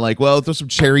 and they're like, well, throw some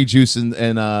cherry juice and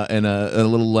a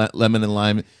little lemon and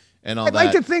lime and all that. I'd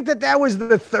like to think that was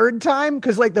the third time,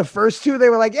 because like the first two they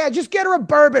were like, yeah, just get her a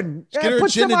bourbon,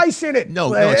 put some ice in it.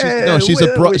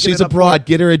 She's a broad.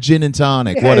 Get her a gin and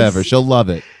tonic, whatever. She'll love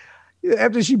it.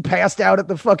 After she passed out at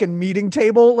the fucking meeting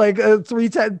table like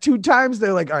 2 times,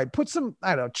 they're like, all right, put some,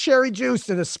 I don't know, cherry juice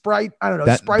and a Sprite. I don't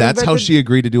know. Sprite that's how she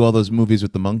agreed to do all those movies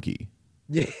with the monkey.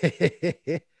 Yeah.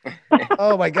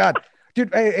 Oh my God.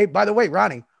 Dude, hey, by the way,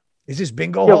 Ronnie, is this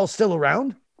bingo hall still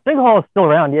around? Bingo hall is still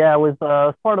around. Yeah, it was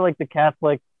part of like the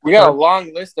Catholic. We got a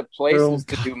long list of places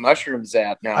to do mushrooms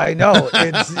at now. I know.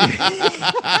 It's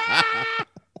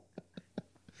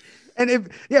And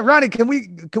Ronnie, can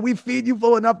we feed you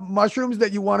full enough mushrooms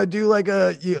that you want to do like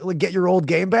get your old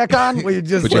game back on? Where you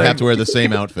just But you have to wear the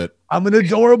same outfit. I'm an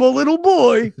adorable little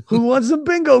boy who wants a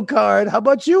bingo card. How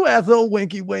about you, Ethel?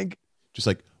 Winky wink. Just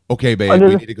like, okay, babe,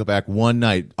 we need to go back one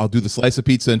night. I'll do the slice of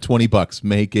pizza and $20.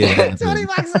 Make it happen.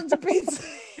 $20 a pizza.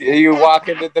 You walk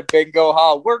into the bingo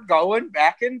hall. We're going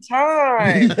back in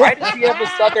time. Why does he have a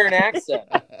southern accent?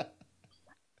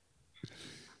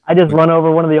 I just run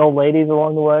over one of the old ladies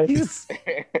along the way.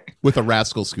 With a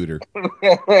rascal scooter.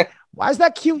 Why's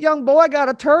that cute young boy got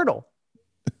a turtle?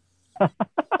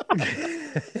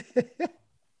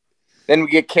 Then we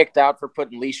get kicked out for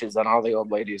putting leashes on all the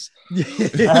old ladies.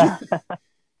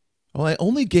 Well, I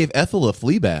only gave Ethel a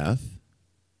flea bath.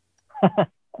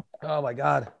 Oh my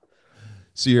God.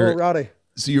 So you're Roddy.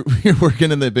 So you're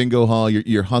working in the bingo hall.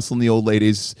 You're hustling the old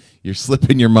ladies. You're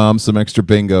slipping your mom some extra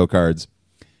bingo cards.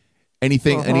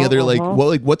 Anything? Any other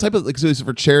what type of so is it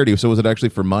for charity? So was it actually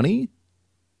for money?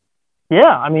 Yeah,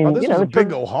 I mean, this was a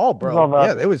bingo hall, bro.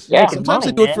 Yeah, it was. Yeah, sometimes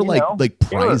they do it for like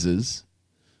prizes.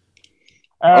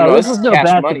 This was no cash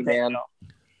basket money, thing, man.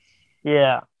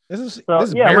 Yeah. This is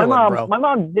yeah. Maryland, my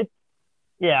mom did.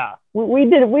 Yeah, we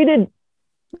did.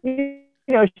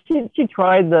 You know, she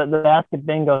tried the basket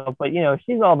bingo, but you know,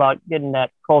 she's all about getting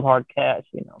that cold hard cash.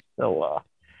 You know, so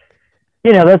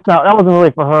you know, that wasn't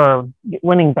really for her.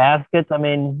 Winning baskets. I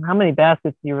mean, how many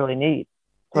baskets do you really need?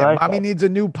 Yeah, mommy needs a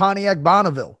new Pontiac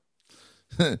Bonneville.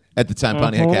 At the time,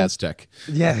 Pontiac Aztec.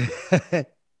 Yeah.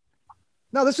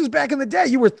 No, this was back in the day.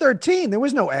 You were 13. There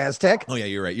was no Aztec. Oh yeah,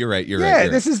 you're right. Yeah,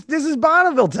 this is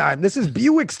Bonneville time. This is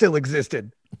Buick still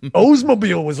existed.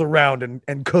 Oldsmobile was around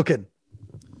and cooking.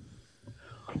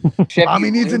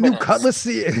 Mommy needs a new Cutlass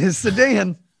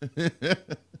sedan.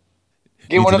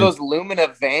 Get one of those Lumina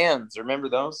vans. Remember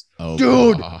those? Oh,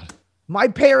 dude. God. My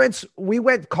parents, we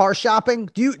went car shopping.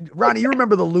 Ronnie, you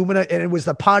remember the Lumina, and it was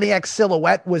the Pontiac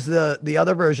Silhouette was the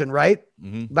other version, right?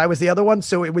 Mm-hmm. That was the other one.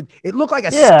 So it looked like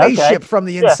a spaceship from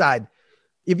the inside.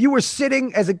 Yeah. If you were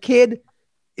sitting as a kid,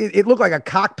 it looked like a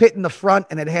cockpit in the front,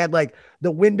 and it had like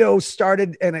the window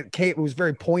started, and it was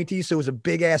very pointy. So it was a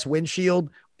big ass windshield,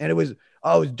 and it was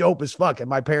dope as fuck. And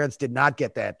my parents did not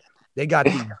get that. They got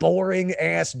the boring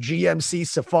ass GMC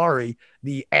Safari,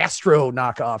 the Astro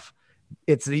knockoff.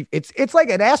 It's like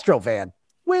an Astro van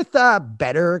with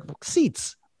better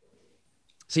seats.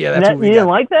 So yeah, that's what we didn't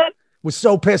like that? Was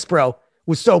so pissed, bro.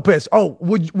 Was so pissed. Oh,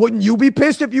 wouldn't you be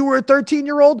pissed if you were a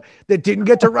 13-year-old that didn't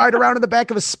get to ride around in the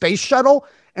back of a space shuttle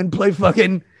and play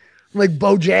fucking like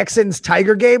Bo Jackson's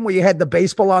Tiger game where you had the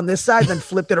baseball on this side, then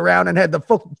flipped it around and had the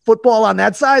football on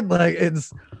that side? Like it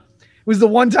was the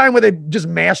one time where they just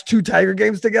mashed two Tiger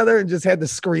games together and just had the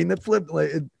screen that flipped.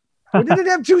 Like or did it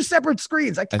have two separate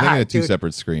screens? I think it had two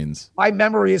separate screens. My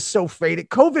memory is so faded.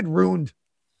 COVID ruined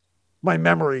my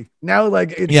memory. Now,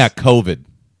 like it's COVID.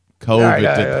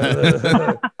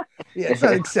 Yeah, it's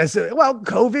not excessive. Well,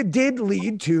 COVID did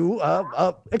lead to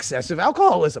excessive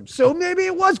alcoholism, so maybe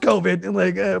it was COVID, and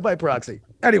like by proxy.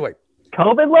 Anyway,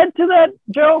 COVID led to that,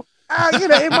 Joe.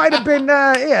 It might have been.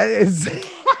 It's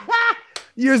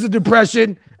years of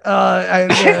depression. Not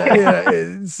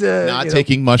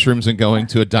taking mushrooms and going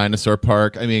to a dinosaur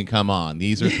park. I mean, come on.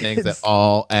 These are things that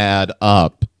all add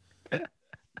up.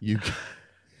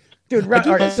 Dude, right,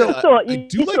 you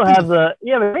have a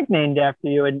drink named after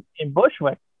you in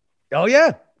Bushwick. Oh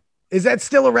yeah, is that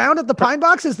still around at the Pine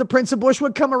Box? Has the Prince of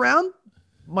Bushwick come around?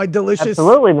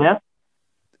 Absolutely, man.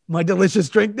 My delicious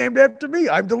drink named after me.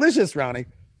 I'm delicious, Ronnie.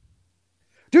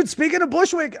 Dude, speaking of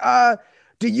Bushwick,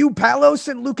 do you, Palos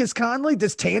and Lucas Conley,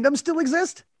 does Tandem still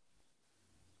exist?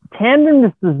 Tandem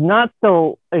does not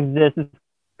still exist. It's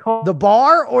called the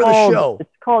bar or the show? It's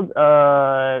called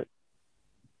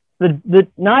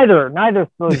neither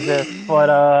still exists. But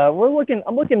I'm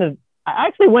looking to. I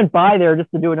actually went by there just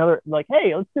to do another. Like,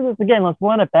 hey, let's do this again. Let's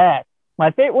run it back.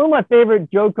 One of my favorite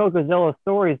Joe Cocozzello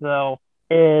stories, though,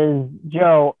 is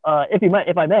Joe.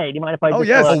 If I may, do you mind if I? Oh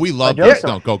yes, we love this.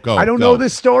 No, go. I don't know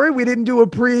this story. We didn't do a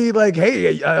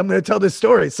hey, I'm going to tell this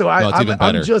story. So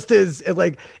I'm just as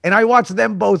like, and I watched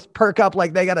them both perk up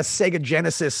like they got a Sega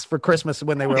Genesis for Christmas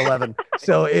when they were 11.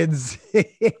 So it's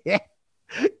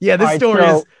yeah, this story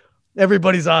is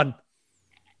everybody's on.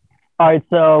 All right,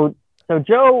 so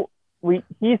Joe, he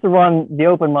used to run the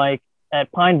open mic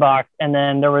at Pine Box, and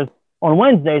then there was on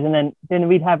Wednesdays, and then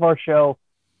we'd have our show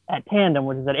at Tandem,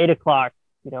 which is at 8:00,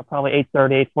 probably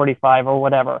 8:30, 8:45 or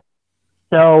whatever.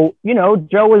 So,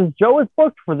 Joe was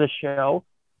booked for this show.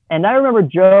 And I remember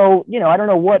Joe, I don't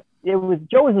know what it was.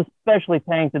 Joe was especially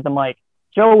panked at the mic.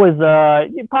 Joe was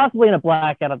possibly in a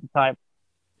blackout at the time.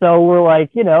 So we're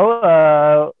like,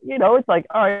 it's like,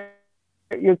 all right,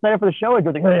 you're excited for the show? And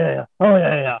Joe's like, oh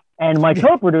yeah. And my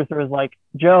co-producer is like,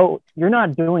 Joe, you're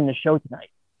not doing the show tonight.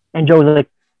 And Joe's like,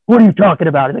 what are you talking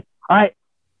about? He's like,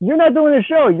 you're not doing the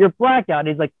show. You're blackout.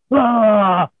 He's like,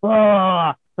 blah,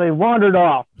 blah. So he wandered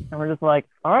off. And we're just like,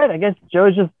 all right, I guess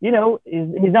Joe's just, he's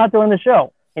not doing the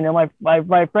show.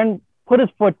 My friend put his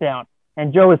foot down,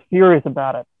 and Joe was furious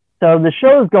about it. So the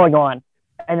show's going on.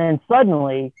 And then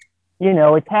suddenly,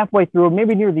 it's halfway through,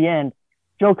 maybe near the end,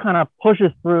 Joe kind of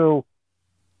pushes through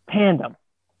Tandem.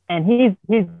 And he's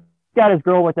got his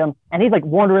girl with him, and he's like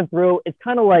wandering through. It's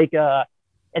kind of like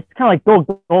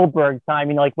Bill Goldberg time,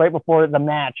 like right before the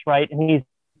match, right? And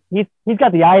he's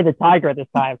got the eye of the tiger at this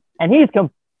time, and he's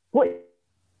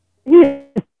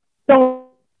so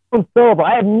sober.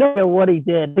 I have no idea what he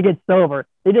did to get sober.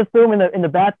 They just threw him in the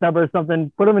bathtub or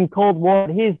something, put him in cold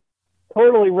water. He's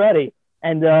totally ready,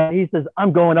 and he says,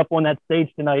 "I'm going up on that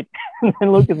stage tonight."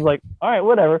 And Lucas is like, "All right,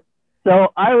 whatever."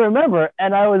 So I remember,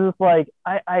 and I was just like,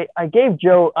 I gave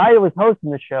Joe. I was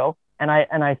hosting the show. And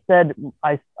I said,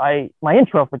 my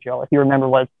intro for Joe, if you remember,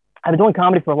 was I've been doing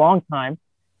comedy for a long time,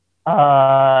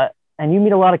 and you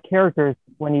meet a lot of characters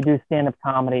when you do stand-up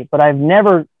comedy, but I've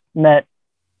never met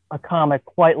a comic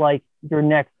quite like your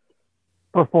next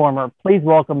performer. Please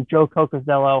welcome Joe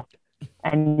Cocozello.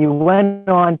 And you went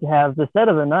on to have the set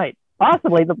of the night,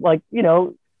 possibly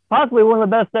one of the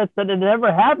best sets that had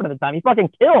ever happened at the time. You fucking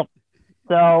killed.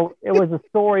 So it was a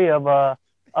story of a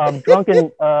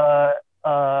drunken.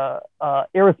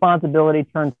 Irresponsibility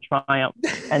turned triumph,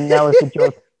 and that was the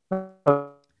Joe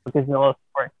Cocozello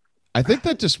story. I think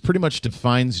that just pretty much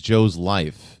defines Joe's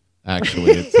life.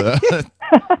 Actually, it's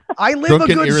I live a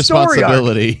good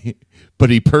irresponsibility, story arc. But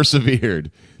he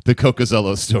persevered. The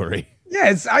Cocozello story.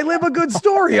 Yes, I live a good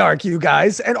story arc, you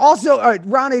guys. And also,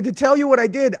 Ronnie, to tell you what I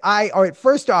did,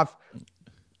 first off,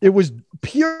 it was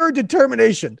pure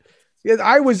determination.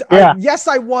 I was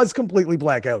completely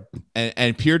blackout.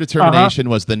 And pure determination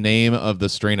was the name of the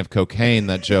strain of cocaine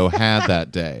that Joe had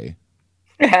that day.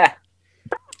 Because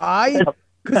I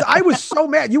was so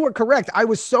mad. You were correct. I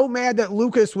was so mad that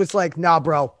Lucas was like, "Nah,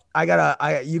 bro,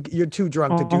 you're too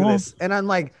drunk to do this." And I'm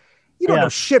like, "You don't know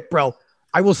shit, bro.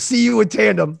 I will see you in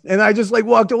Tandem." And I just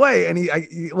walked away. And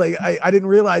I didn't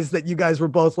realize that you guys were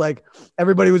both like,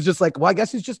 everybody was just like, "Well, I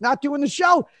guess he's just not doing the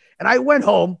show." And I went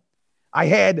home. I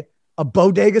had a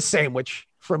bodega sandwich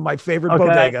from my favorite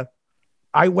bodega.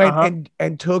 I went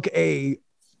and took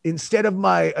instead of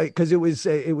my, because it was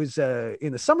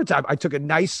in the summertime, I took a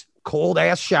nice cold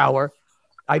ass shower.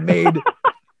 I made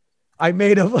I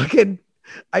did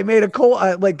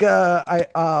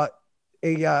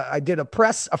a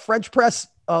French press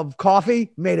of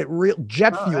coffee, made it real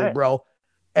jet fuel, bro.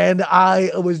 And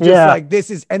I was just like,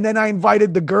 and then I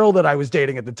invited the girl that I was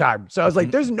dating at the time. So I was like,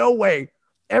 there's no way.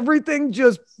 Everything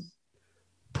just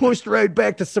pushed right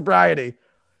back to sobriety.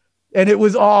 And it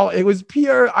was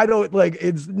pure.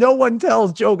 No one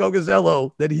tells Joe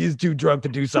Cocozello that he's too drunk to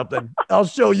do something. I'll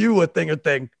show you a thing or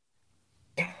thing.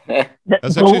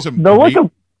 That's actually some great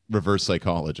reverse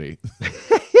psychology.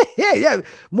 Yeah.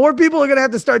 More people are going to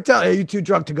have to start telling, "Are you too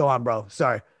drunk to go on, bro?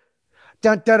 Sorry."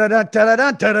 Like I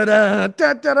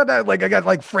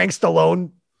got Frank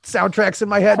Stallone soundtracks in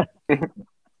my head.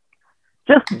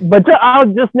 I'll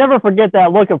just never forget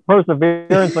that look of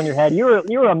perseverance on your head. You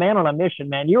were a man on a mission,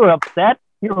 man. You were upset,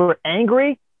 you were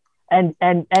angry, and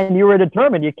you were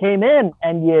determined. You came in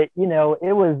and it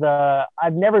was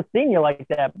I've never seen you like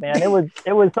that, man. It was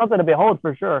something to behold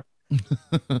for sure.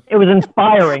 It was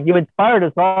inspiring. You inspired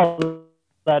us all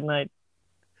that night.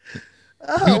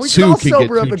 You too can get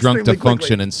too drunk to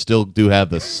function and still do have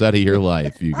the set of your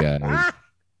life, you guys.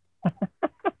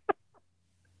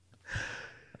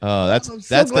 Oh, that's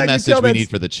the message we need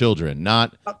for the children.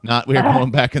 Not we're going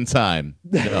back in time.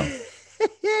 No.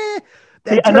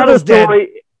 Another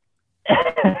story.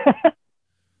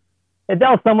 If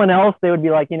that was someone else, they would be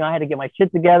like, I had to get my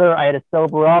shit together. I had to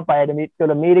sober up. I had to go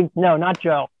to meetings. No, not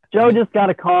Joe. Joe just got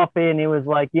a coffee and he was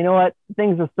like, you know what?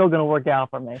 Things are still going to work out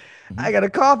for me. I got a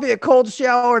coffee, a cold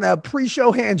shower, and a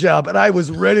pre-show hand job, and I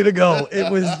was ready to go. It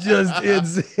was just,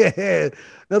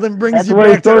 nothing brings you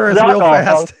back to earth real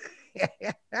fast.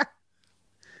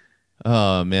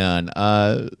 Oh, man.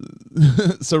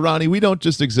 So, Ronnie, we don't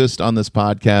just exist on this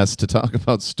podcast to talk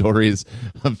about stories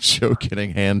of Joe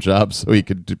getting hand jobs so he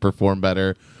could perform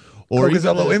better. Or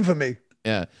Cocozello infamy.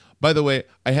 Yeah. By the way,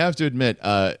 I have to admit,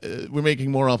 we're making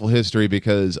more awful history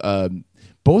because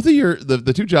both of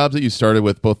the two jobs that you started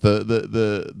with, both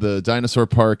the dinosaur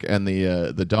park and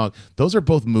the dog, those are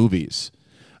both movies.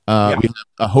 We have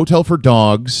A Hotel for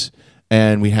Dogs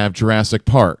and we have Jurassic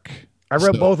Park. I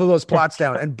wrote both of those plots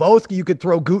down, and both you could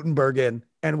throw Gutenberg in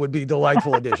and would be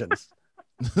delightful additions.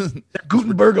 They're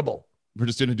Gutenbergable. We're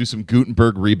just going to do some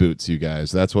Gutenberg reboots, you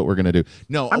guys. That's what we're going to do.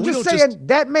 No, I'm we just don't saying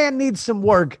that man needs some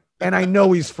work, and I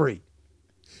know he's free.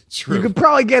 True. You could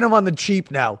probably get him on the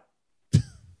cheap now.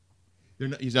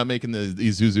 He's not making the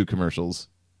Isuzu commercials.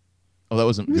 Oh, that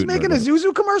wasn't. He was Gutenberg, making was it?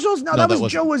 Isuzu commercials? No, that was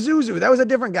Joe Isuzu. That was a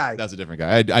different guy. That's a different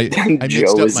guy. I mixed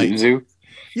Joe up Isuzu.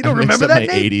 You don't I mixed remember up that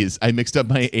my name? 80s. I mixed up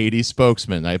my 80s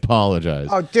spokesman. I apologize.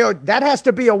 Oh, dude, that has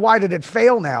to be a why did it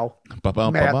fail now?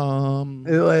 Ba-bum, man. ba-bum.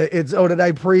 It's did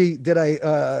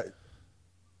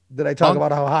I talk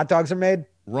about how hot dogs are made?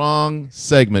 Wrong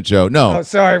segment, Joe. No. Oh,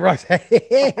 sorry, wrong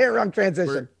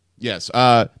transition. Yes.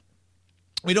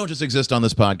 We don't just exist on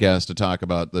this podcast to talk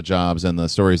about the jobs and the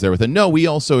stories there within. No, we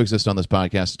also exist on this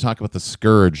podcast to talk about the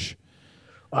scourge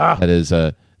that is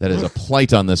a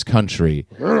plight on this country,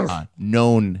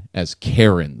 known as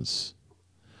Karens.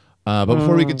 But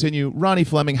before we continue, Ronnie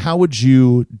Fleming, how would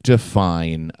you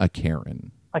define a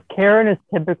Karen? A Karen is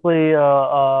typically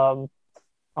a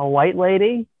white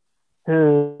lady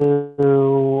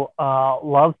who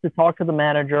loves to talk to the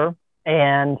manager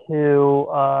and who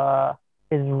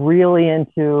is really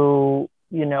into,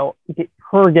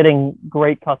 her getting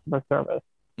great customer service,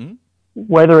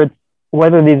 whether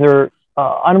these are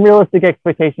unrealistic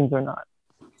expectations or not.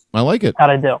 I like it.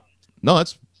 How'd I do? No,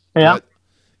 that's Yeah.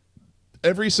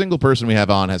 Every single person we have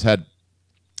on has had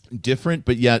different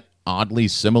but yet oddly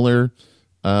similar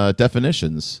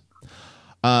definitions.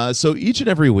 So each and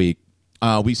every week,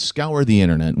 we scour the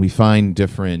internet. We find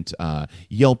different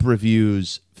Yelp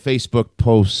reviews, Facebook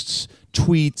posts,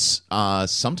 tweets.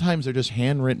 Sometimes they're just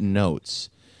handwritten notes.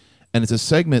 And it's a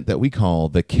segment that we call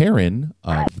the Karen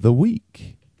of the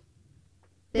Week.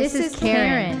 This is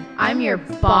Karen. I'm your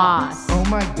boss. Oh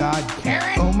my God,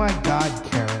 Karen. Oh my God,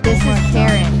 Karen. This is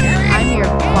Karen. I'm your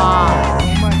boss.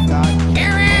 Oh my God,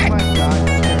 Karen. Oh my God,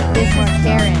 Karen. This is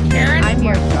Karen. I'm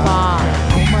your boss.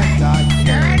 Oh my God,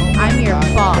 Karen. I'm your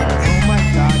boss. Oh my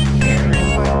God, Karen.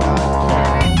 Oh my God, Karen.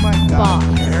 Oh my God, Boss.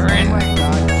 Karen. Oh my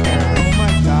God, Karen. Oh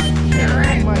my God, Karen.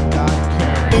 Oh my God,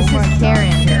 Karen. This is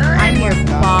Karen. I'm your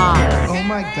boss. Oh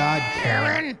my God,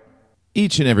 Karen.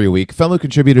 Each and every week, fellow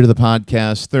contributor to the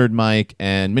podcast, Third Mike,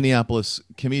 and Minneapolis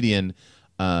comedian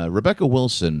Rebecca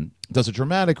Wilson does a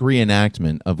dramatic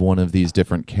reenactment of one of these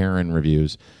different Karen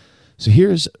reviews. So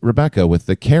here's Rebecca with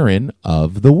the Karen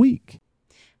of the Week.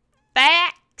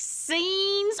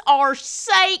 Vaccines are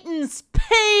Satan's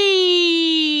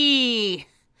pee.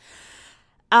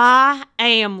 I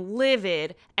am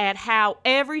livid at how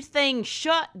everything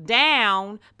shut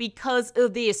down because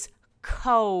of this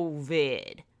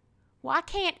COVID. Why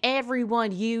can't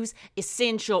everyone use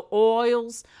essential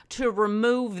oils to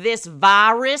remove this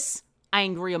virus?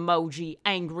 Angry emoji,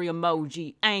 angry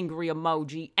emoji, angry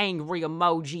emoji, angry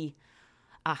emoji.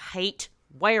 I hate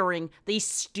wearing these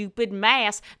stupid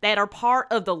masks that are part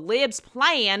of the libs'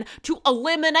 plan to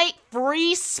eliminate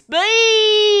free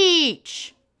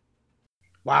speech.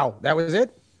 Wow, that was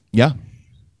it? Yeah.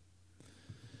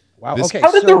 Wow. This- Okay.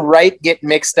 How did so- the right get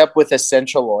mixed up with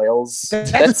essential oils?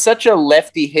 That's such a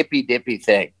lefty hippy dippy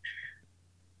thing.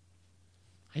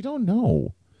 I don't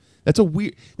know. That's a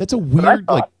weird thought.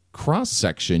 like cross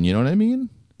section, you know what I mean?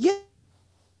 Yeah.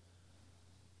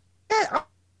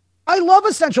 I love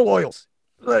essential oils.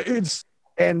 It's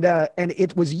and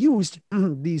it was used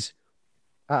these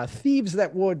thieves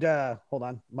that would hold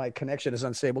on, my connection is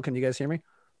unstable. Can you guys hear me?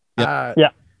 Yep. Yeah.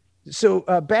 So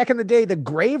back in the day, the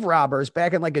grave robbers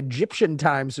back in like Egyptian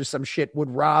times or some shit would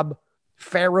rob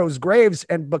pharaohs' graves,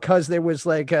 and because there was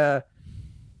like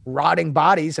rotting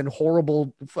bodies and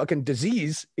horrible fucking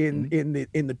disease in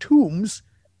the tombs,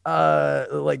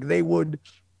 like they would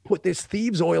put this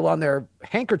thieves oil on their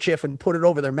handkerchief and put it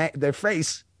over their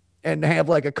face and have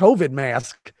like a COVID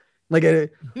mask, like a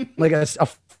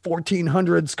 1400s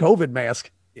COVID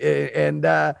mask,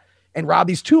 and rob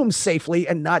these tombs safely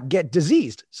and not get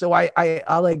diseased. So I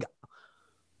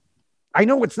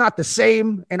know it's not the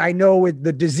same, and I know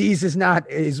the disease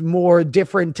is more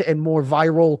different and more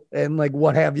viral and like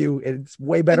what have you. It's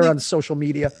way better on social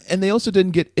media. And they also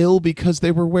didn't get ill because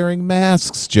they were wearing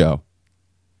masks, Joe.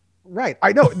 Right.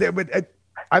 I know, but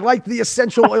I like the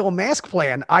essential oil mask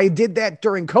plan. I did that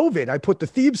during COVID. I put the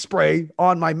thieves spray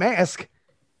on my mask,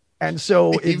 and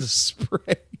so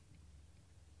Spray.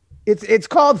 it's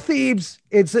called Thieves.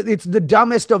 It's the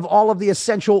dumbest of all of the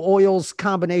essential oils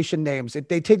combination names.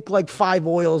 They take like 5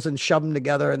 oils and shove them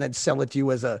together and then sell it to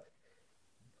you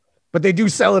but they do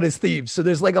sell it as Thieves. So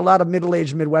there's like a lot of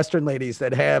middle-aged Midwestern ladies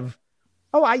that have,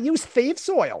 I use Thieves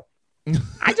oil.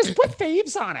 I just put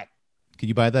Thieves on it. Can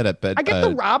you buy that at Bed? I get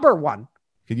the robber one.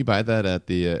 Can you buy that at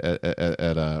the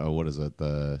at what is it?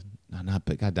 God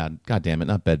damn it,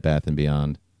 not Bed Bath and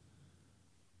Beyond.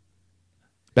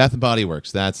 Bath and Body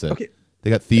Works. That's it. Okay. They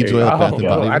got thieves oil at Bath and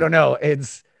Body Works. I don't know.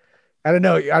 I don't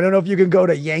know. I don't know if you can go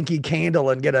to Yankee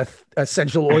Candle and get a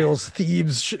essential oils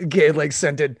thieves like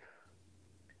scented.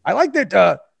 I like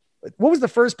that. What was the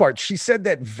first part? She said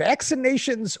that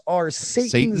vaccinations are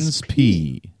Satan's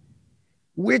pee.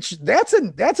 Which that's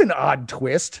an odd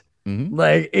twist. Mm-hmm.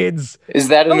 Like is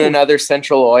that in another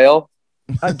essential oil?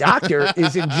 A doctor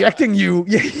is injecting you.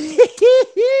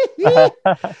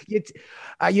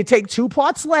 You take 2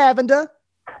 pots lavender.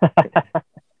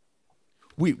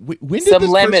 When did Some this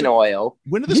lemon person, oil.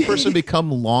 When did this person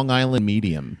become Long Island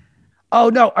Medium? Oh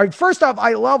no! All right, first off,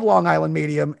 I love Long Island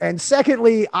Medium, and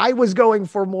secondly, I was going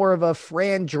for more of a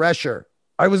Fran Drescher.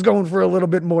 I was going for a little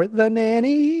bit more the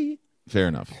nanny. Fair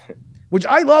enough. Which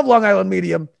I love Long Island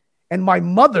Medium, and my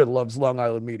mother loves Long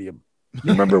Island Medium.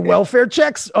 You remember welfare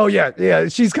checks? Oh yeah.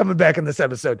 She's coming back in this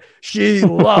episode. She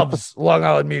loves Long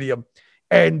Island Medium,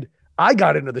 and I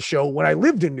got into the show when I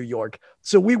lived in New York.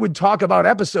 So we would talk about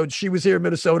episodes. She was here in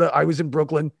Minnesota. I was in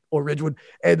Brooklyn or Ridgewood.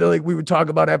 And we would talk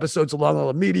about episodes of Long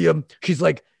Island Medium. She's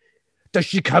like, does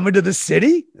she come into the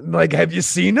city? I'm like, have you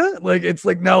seen her? Like, it's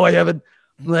like, no, I haven't.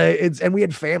 And we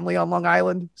had family on Long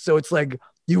Island. So it's like,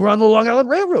 you were on the Long Island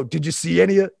Railroad. Did you see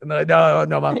any of it?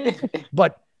 No, Mom.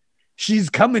 But she's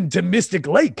coming to Mystic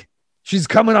Lake. She's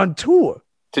coming on tour.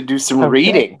 To do some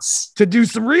readings.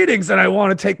 And I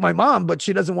want to take my mom, but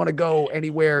she doesn't want to go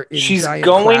anywhere in She's giant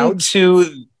going crowds.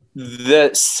 to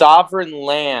the sovereign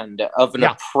land of an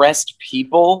oppressed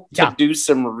people to do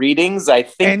some readings. I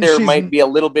think And there she's- might be a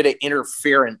little bit of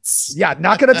interference. Yeah,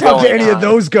 not going to talk to Going any of on.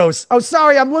 those ghosts. Oh,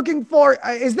 sorry, I'm looking for.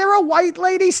 Is there a white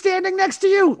lady standing next to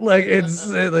you? Like it's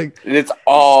like. It's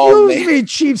all Excuse me,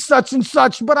 Chief such and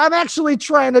such, but I'm actually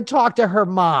trying to talk to her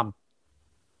mom.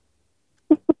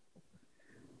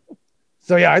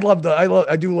 So yeah, I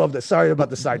do love this. Sorry about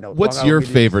the side note. What's Long your Island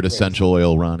Medium favorite is great. essential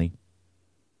oil, Ronnie?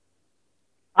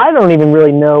 I don't even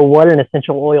really know what an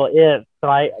essential oil is.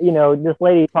 So this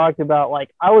lady talked about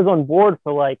I was on board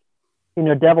for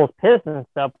devil's piss and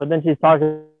stuff, but then she's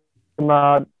talking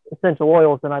about essential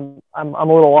oils, and I'm a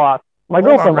little lost. My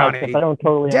Hold on, girlfriend likes Ronnie. it. I don't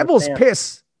totally Devil's understand.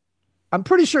 piss. I'm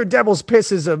pretty sure devil's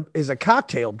piss is a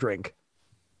cocktail drink.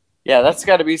 Yeah, that's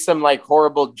got to be some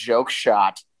horrible joke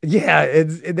shot. Yeah,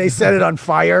 they set it on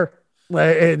fire.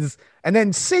 And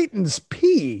then Satan's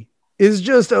pee is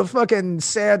just a fucking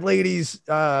sad lady's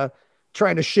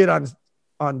trying to shit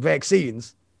on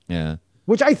vaccines. Yeah.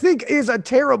 Which I think is a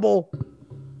terrible.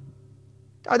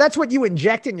 That's what you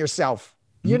inject in yourself.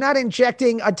 You're not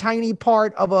injecting a tiny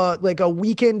part of a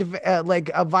weakened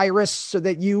a virus so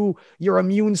that your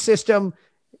immune system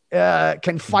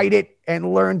can fight it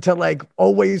and learn to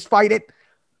always fight it.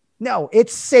 No,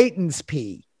 it's Satan's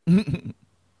pee.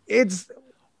 It's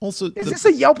also. Is this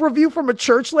a Yelp review from a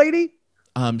church lady?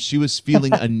 She was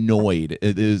feeling annoyed.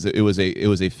 It was a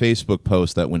Facebook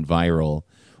post that went viral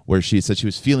where she said she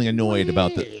was feeling annoyed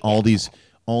about all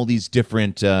these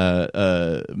different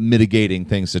mitigating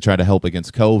things to try to help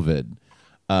against COVID.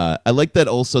 I like that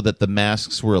also that the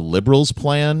masks were a liberals'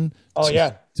 plan.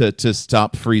 To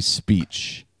stop free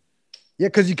speech. Yeah,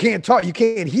 because you can't talk, you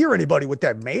can't hear anybody with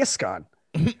that mask on.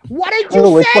 What did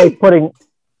you It's say?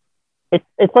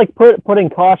 like putting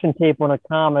caution tape on a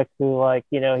comic who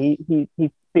he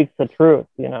speaks the truth.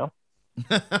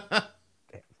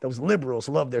 Those liberals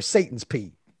love their Satan's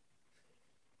pee.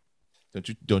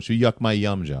 Don't you yuck my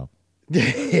yum, Joe.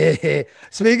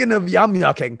 Speaking of yum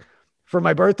yucking, for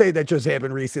my birthday that just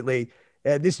happened recently,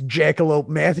 this jackalope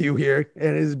Matthew here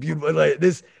and his beautiful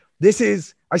this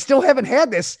is I still haven't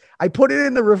had this. I put it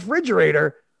in the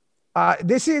refrigerator.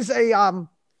 This is a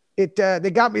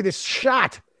they got me this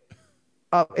shot.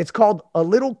 It's called a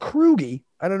little Krugy.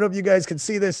 I don't know if you guys can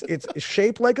see this. It's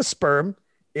shaped like a sperm.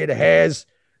 It has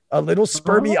a little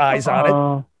spermy eyes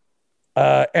on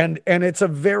it. And it's a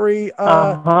very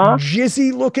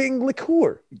jizzy looking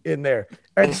liqueur in there.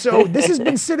 And so this has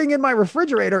been sitting in my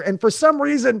refrigerator, and for some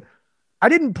reason I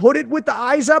didn't put it with the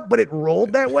eyes up, but it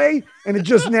rolled that way, and it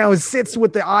just now sits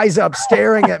with the eyes up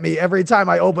staring at me every time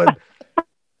I open.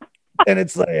 And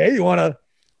it's like, hey, you want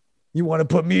to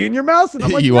put me in your mouth? And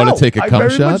I'm like, You wanna no, take a I cum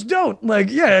very shot? much don't.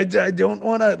 I don't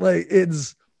want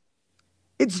to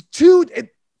it's too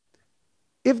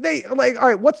if they all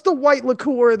right, what's the white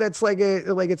liqueur that's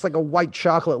it's like a white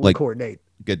chocolate liqueur, Nate?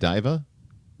 Godiva?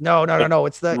 No.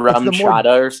 It's the Rum it's the more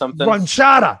chata or something. rum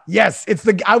chata. Yes,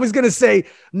 I was gonna say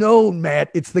no, Matt.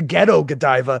 It's the ghetto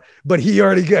Godiva, but he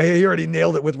already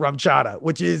nailed it with rum chata,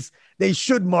 which is they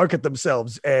should market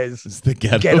themselves as It's the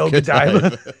ghetto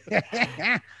Godiva.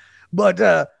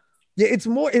 But it's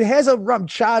more. It has a rum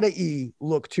chata-y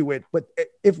look to it. But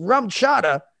if rum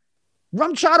chata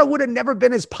would have never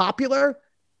been as popular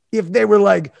if they were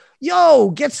like,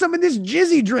 yo, get some of this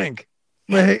jizzy drink.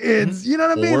 Like, it's, you know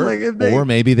what I mean? Like, if they, or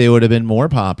maybe they would have been more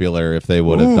popular if they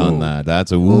would have done that.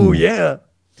 That's a ooh, yeah.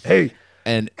 Hey,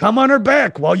 and come on her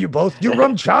back while you both do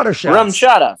rum chata shots. Rum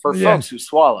chata for folks who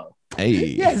swallow. hey,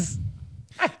 Yes.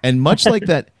 and much like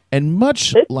that,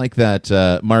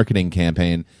 marketing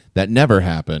campaign that never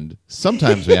happened.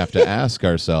 Sometimes we have to ask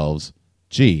ourselves,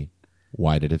 "Gee,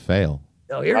 why did it fail?"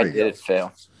 Oh, here Why we did go. it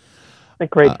fail? A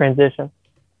great transition.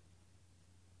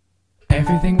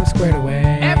 Everything was squared away.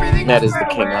 Everything That was is the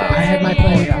squared king away. of. I had my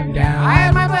plan written down. I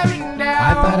had my plan written down.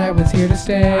 I thought I was here to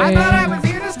stay. I thought I was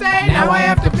here to stay. Now I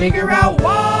have to figure out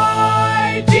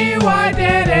why. Gee, why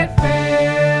did it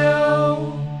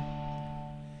fail?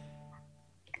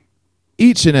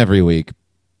 Each and every week,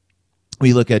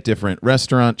 we look at different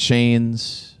restaurant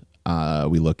chains.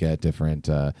 We look at different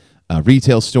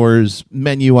retail stores,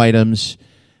 menu items,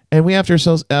 and we have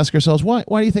to ask ourselves, why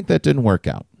do you think that didn't work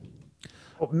out?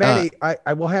 Well, Manny,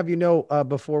 I will have you know,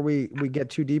 before we get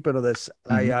too deep into this,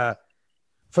 I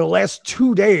for the last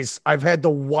 2 days, I've had the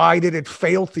 "why did it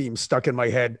fail" theme stuck in my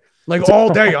head. Like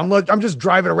all day, I'm just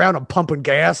driving around, I'm pumping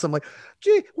gas. I'm like,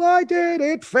 gee, why did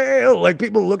it fail? Like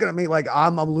people looking at me like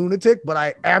I'm a lunatic, but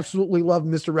I absolutely love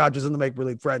Mr. Rogers and the Make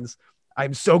Believe Friends.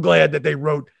 I'm so glad that they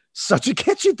wrote such a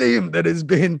catchy theme that has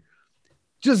been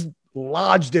just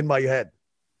lodged in my head.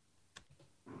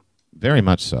 Very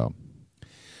much so.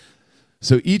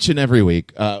 So each and every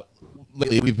week,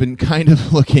 lately we've been kind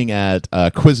of looking at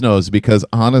Quiznos because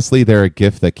honestly, they're a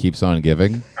gift that keeps on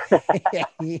giving.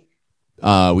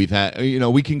 We've had,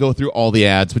 we can go through all the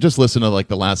ads, but just listen to like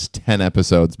the last 10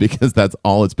 episodes because that's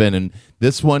all it's been. And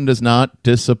this one does not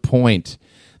disappoint.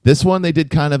 This one, they did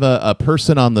kind of a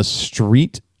person on the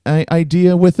street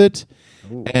idea with it.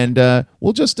 Ooh. And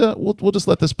we'll just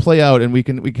let this play out, and we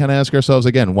kind of ask ourselves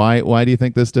again, why do you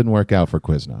think this didn't work out for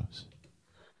Quiznos?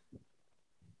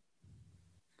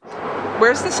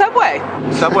 Where's the Subway?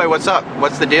 Subway, what's up?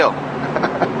 What's the deal?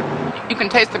 You can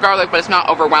taste the garlic, but it's not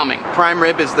overwhelming. Prime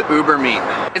rib is the uber meat.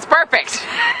 It's perfect.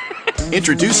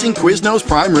 Introducing Quiznos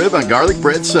Prime Rib on Garlic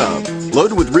Bread Sub.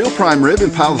 Loaded with real prime rib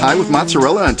and piled high with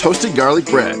mozzarella and toasted garlic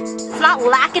bread. It's not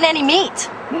lacking any meat.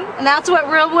 And that's what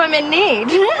real women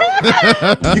need. You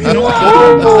can order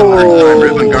prime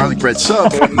rib and garlic bread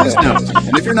sub at Quiznos.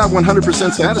 And if you're not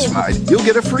 100% satisfied, you'll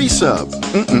get a free sub.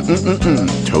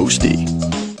 Toasty.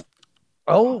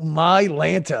 Oh my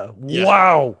Lanta. Yeah.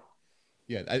 Wow.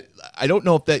 Yeah, I don't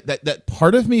know if that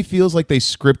part of me feels like they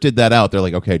scripted that out. They're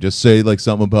like, okay, just say like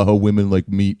something about how women like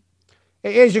meat.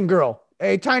 Hey, Asian girl.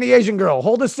 Hey, tiny Asian girl.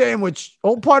 Hold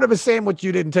part of a sandwich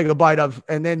you didn't take a bite of,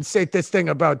 and then say this thing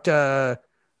about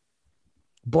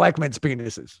black men's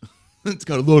penises. It's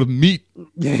got a load of meat.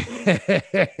 And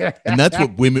that's what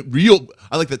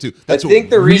I like that too. That's I think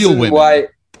the reason why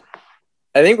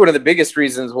I think one of the biggest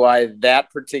reasons why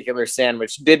that particular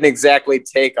sandwich didn't exactly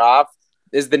take off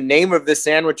is the name of the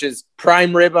sandwich is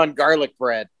prime rib on garlic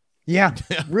bread. Yeah,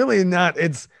 really not.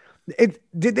 Did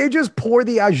they just pour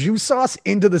the au jus sauce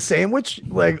into the sandwich,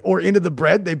 or into the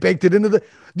bread? They baked it into the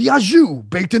au jus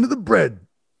baked into the bread.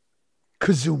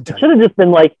 Kazoom time. It should have just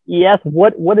been like, yes,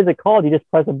 what is it called? You just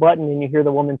press a button and you hear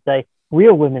the woman say,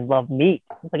 real women love meat.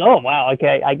 It's like, oh, wow,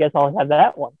 okay, I guess I'll have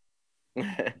that one.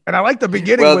 And I like the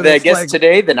beginning. Well, I guess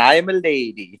today, then I am a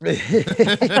lady.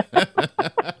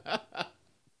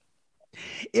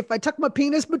 If I tuck my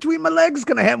penis between my legs,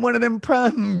 can I have one of them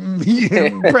prime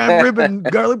rib and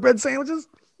garlic bread sandwiches?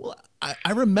 Well,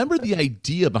 I remember the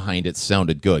idea behind it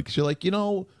sounded good because you're like,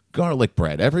 garlic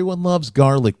bread. Everyone loves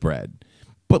garlic bread,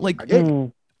 but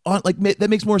that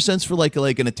makes more sense for like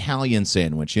an Italian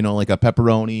sandwich, like a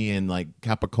pepperoni and like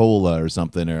capicola or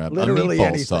something, or a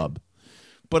meatball sub.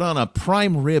 But on a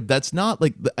prime rib, that's not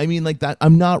that.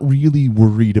 I'm not really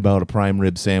worried about a prime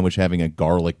rib sandwich having a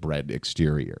garlic bread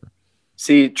exterior.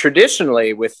 See,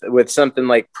 traditionally with something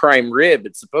like prime rib,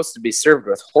 it's supposed to be served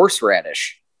with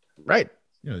horseradish. Right.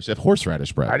 Just have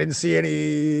horseradish bread. I didn't see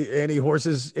any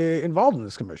horses involved in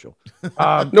this commercial.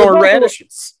 Nor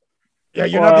radishes. Yeah,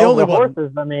 you're not the only one.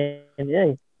 Horses, I mean,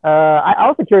 yeah. I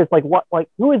also curious,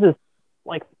 who is this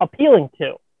appealing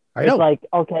to? It's like,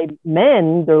 okay,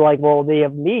 men, they're like, well, they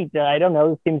have meat. I don't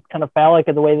know. It seems kind of phallic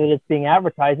in the way that it's being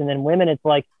advertised. And then women, it's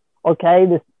like, okay,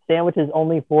 this sandwich is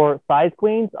only for size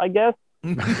queens, I guess.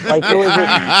 The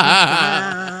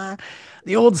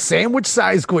old sandwich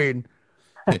size queen.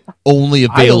 Only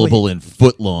available in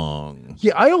foot long.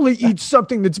 Yeah, I only eat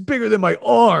something that's bigger than my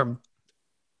arm.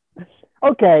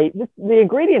 Okay, the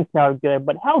ingredients sound good,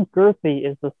 but how girthy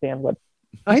is the sandwich?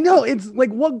 I know. It's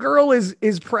like, what girl is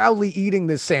proudly eating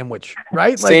this sandwich,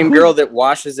 right? Same girl that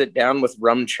washes it down with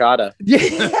rum chata.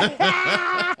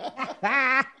 Yeah.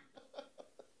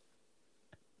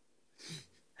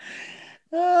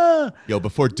 Yo,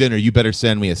 before dinner, you better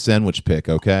send me a sandwich pic,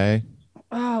 okay?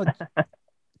 Oh,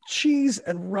 cheese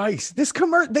and rice. This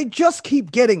they just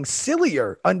keep getting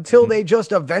sillier until they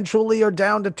just eventually are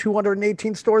down to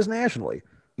 218 stores nationally.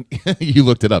 You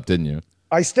looked it up, didn't you?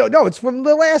 I still no. It's from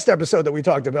the last episode that we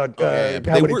talked about.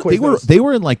 They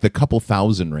were in like the couple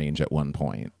thousand range at one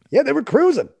point. Yeah, they were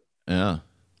cruising. Yeah.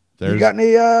 You got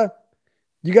any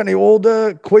old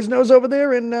Quiznos over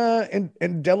there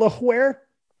in Delaware?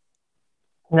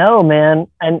 No, man.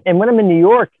 And when I'm in New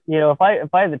York, if I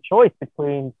have the choice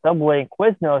between Subway and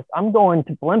Quiznos, I'm going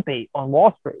to Blimpie on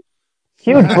Wall Street.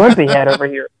 Huge Blimpie head over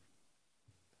here.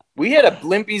 We had a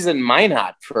Blimpies in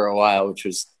Minot for a while, which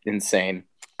was insane.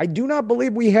 I do not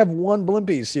believe we have one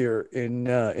Blimpies here in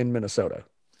Minnesota.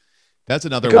 That's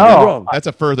another one. That's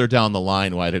a further down the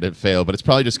line. Why did it fail? But it's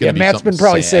probably just going to be Matt's something been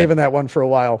probably sad. saving that one for a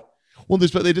while. Well,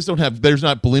 they just don't have. There's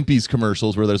not Blimpies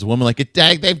commercials where there's a woman like,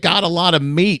 they've got a lot of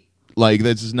meat. Like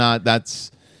this is not.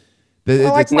 That's.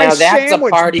 Now that's a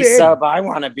party sub I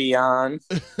want to be on.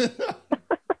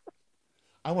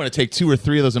 I want to take 2 or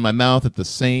 3 of those in my mouth at the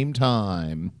same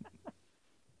time.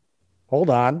 Hold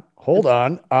on.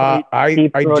 I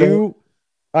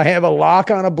have a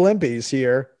lock on a Blimpies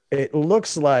here. It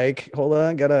looks like, it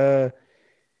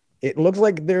looks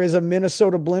like there is a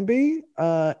Minnesota Blimpie,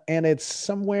 and it's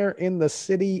somewhere in the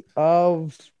city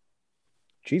of,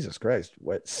 Jesus Christ,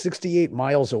 68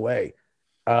 miles away.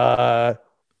 Gaylord,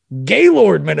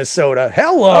 Minnesota.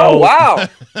 Hello. Oh, wow.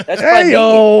 That's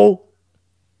Hey-o.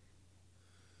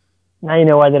 Now you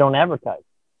know why they don't advertise.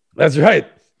 That's right.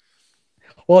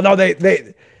 Well, no,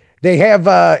 they have,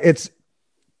 it's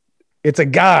a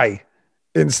guy.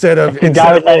 Instead of a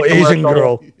little Asian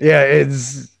girl. Yeah,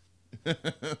 it's.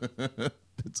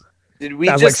 Did we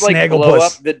just like blow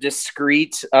up the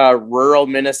discreet rural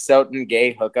Minnesotan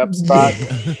gay hookup spot?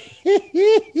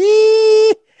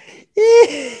 It's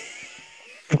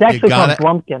actually called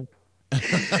Blumpkin.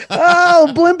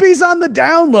 Oh, Blimpie's on the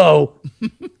down low.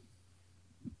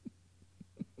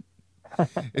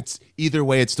 It's either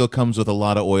way, it still comes with a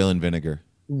lot of oil and vinegar.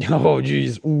 Oh,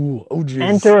 geez. Ooh, oh, geez.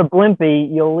 Enter a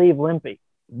Blimpie, you'll leave limpy.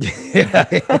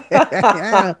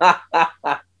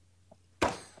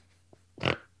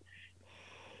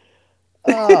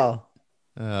 Oh,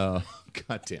 God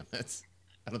damn it!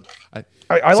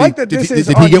 I like that. Did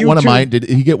he get one of mine? Did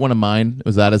he get one of mine?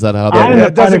 Is that how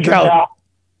that doesn't count?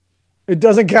 It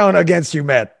doesn't count against you,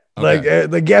 Matt. Okay.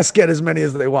 Like the guests get as many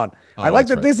as they want. I like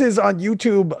that this is on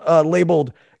YouTube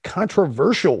labeled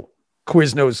controversial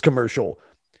Quiznos commercial.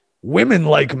 Women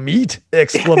like meat!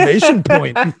 Exclamation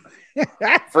point.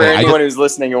 For anyone who's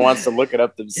listening and wants to look it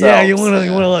up themselves. Yeah, you want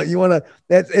to.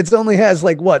 It only has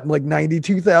like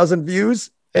 92,000 views.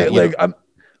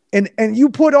 And you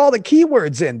put all the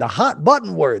keywords in, the hot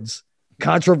button words: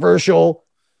 controversial,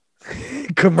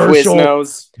 commercial,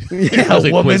 Quiznos. Yeah,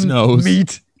 woman, Quiznos.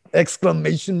 meat!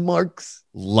 Exclamation marks.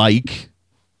 Like.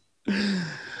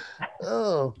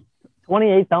 Oh,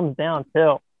 28 thumbs down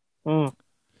too.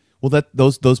 Well,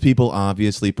 those people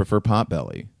obviously prefer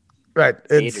Potbelly. Right.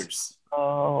 Haters.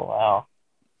 Oh wow.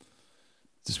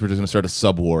 We're just gonna start a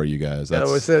sub war, you guys.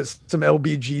 It says some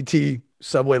LBGT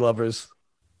Subway lovers.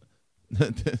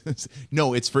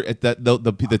 No, it's for that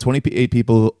the 28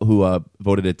 people who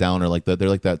voted it down are like they're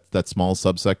like that small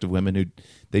subsect of women who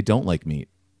they don't like meat.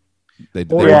 They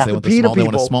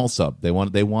want a small sub. They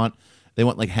want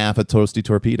like half a toasty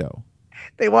torpedo.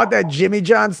 They want that Jimmy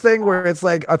John's thing where it's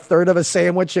like a third of a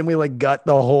sandwich and we like gut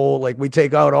the whole, like we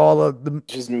take out all of the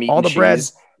just meat, all and the cheese. bread.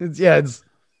 It's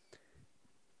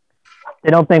They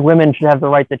don't think women should have the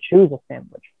right to choose a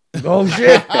sandwich. Oh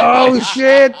shit! Oh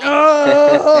shit!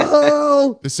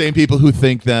 Oh! The same people who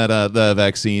think that the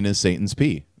vaccine is Satan's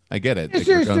pee. I get it. This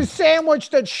is the sandwich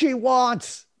that she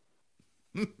wants.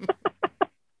 You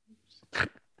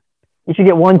should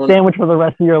get one sandwich for the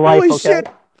rest of your life. Holy okay? shit!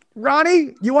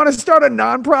 Ronnie, you want to start a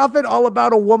nonprofit all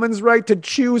about a woman's right to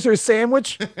choose her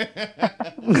sandwich?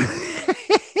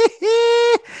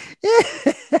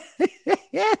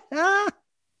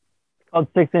 About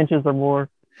 6 inches or more.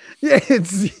 Yeah,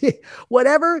 it's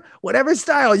whatever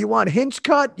style you want. Hinge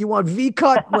cut, you want V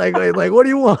cut, like what do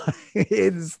you want?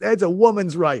 That's a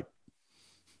woman's right.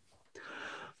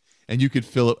 And you could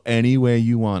fill it any way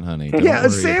you want, honey. Don't Yeah, a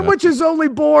worry sandwich is only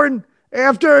born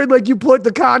after like you put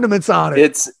the condiments on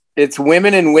it. It's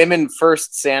Women and Women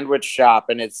First Sandwich Shop,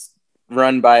 and it's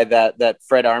run by that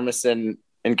Fred Armisen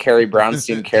and Carrie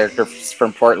Brownstein characters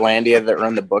from Portlandia that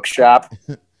run the bookshop.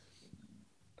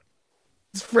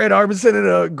 It's Fred Armisen in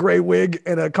a gray wig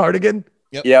and a cardigan.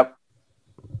 Yep.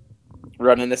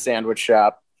 Running a sandwich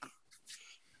shop.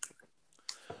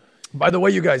 By the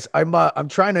way, you guys, I'm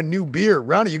trying a new beer.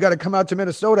 Ronnie, you got to come out to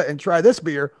Minnesota and try this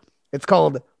beer. It's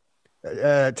called.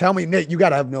 Tell me, Nate, you got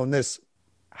to have known this.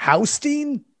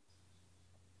 Haustein.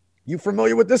 You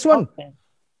familiar with this one?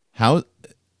 How?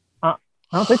 I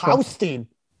don't think so. Haustein.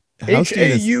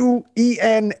 Hauenstein.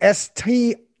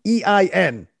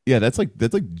 Yeah,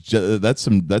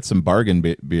 that's some bargain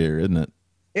beer, isn't it?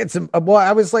 It's well,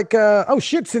 I was like, oh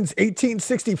shit, since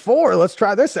 1864, let's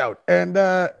try this out. And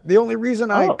the only reason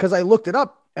because I looked it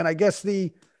up, and I guess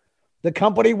the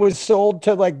company was sold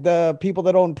to like the people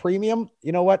that own Premium.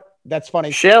 You know what? That's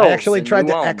funny. Shells I actually tried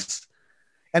to New Ulm. X,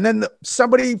 and then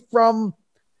somebody from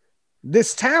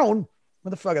this town. Where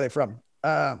the fuck are they from?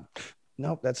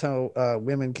 Nope, that's how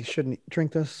women shouldn't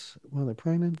drink this while they're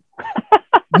pregnant.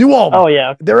 New Ulm. Oh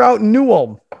yeah, they're out in New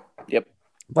Ulm. Yep.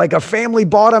 Like a family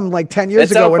bought them like 10 years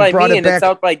It's ago out by and brought me, it and back. it's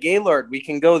out by Gaylord. We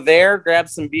can go there, grab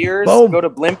some beers, Boom. go to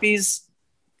Blimpies.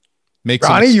 Make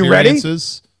Ronnie, some you ready?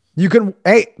 experiences. You can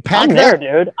pack I'm that.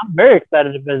 there, dude. I'm very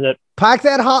excited to visit. Pack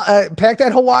that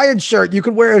Hawaiian shirt. You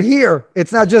can wear it here.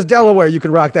 It's not just Delaware. You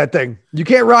can rock that thing. You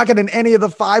can't rock it in any of the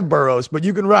 5 boroughs, but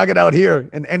you can rock it out here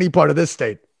in any part of this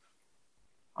state.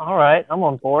 All right, I'm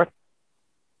on board.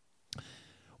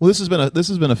 Well, this has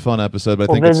been a fun episode, but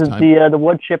I We'll think it's visit time. the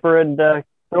wood chipper and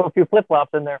throw a few flip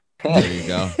flops in there. There you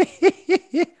go.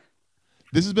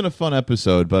 This has been a fun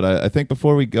episode, but I think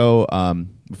before we go,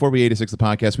 before we 86 the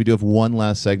podcast, we do have one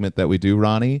last segment that we do,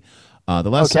 Ronnie. The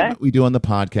last segment we do on the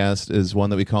podcast is one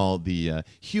that we call the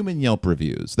Human Yelp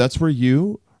Reviews. That's where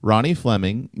you, Ronnie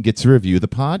Fleming, get to review the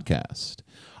podcast.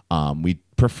 We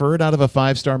prefer it out of a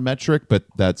 5-star metric, but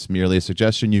that's merely a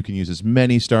suggestion. You can use as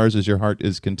many stars as your heart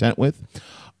is content with.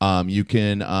 You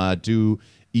can do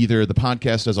either the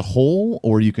podcast as a whole,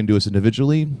 or you can do us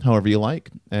individually, however you like,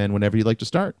 and whenever you'd like to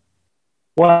start.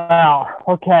 Wow.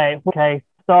 Okay.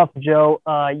 Stuff, Joe.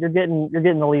 You're getting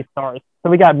the least stars. So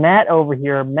we got Matt over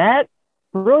here. Matt,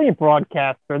 brilliant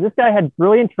broadcaster. This guy had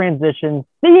brilliant transitions,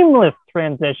 seamless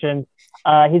transitions.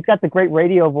 He's got the great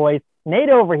radio voice. Nate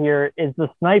over here is the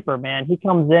sniper, man. He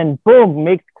comes in, boom,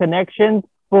 makes connections,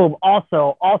 boom.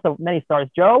 Also many stars.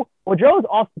 Joe. Well,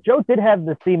 Joe did have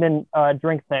the semen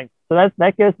drink thing, so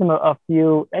that gives him a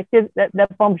few.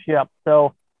 That bumps you up.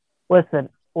 So, listen.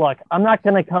 Look, I'm not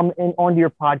going to come in onto your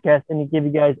podcast and give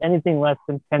you guys anything less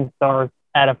than 10 stars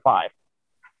out of 5.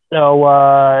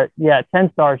 So,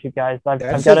 10 stars, you guys. I've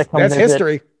got to come That's visit.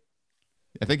 history.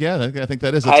 I think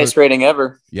that is Highest rating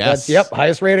ever. Yes.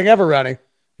 Highest rating ever, Ronnie.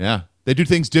 Yeah. They do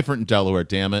things different in Delaware,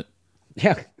 damn it.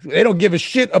 Yeah, they don't give a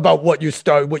shit about what you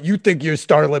think your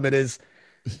star limit is.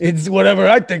 It's whatever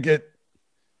I think it.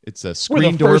 It's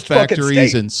screen door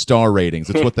factories and star ratings.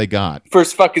 That's what they got.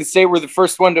 First fucking state. We're the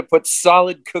first one to put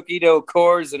solid cookie dough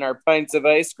cores in our pints of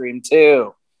ice cream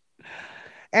too.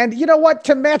 And you know what?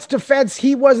 To Matt's defense,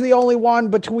 he was the only one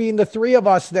between the 3 of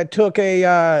us that took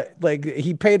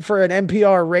he paid for an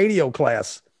NPR radio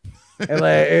class. And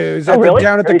it was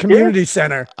down at the community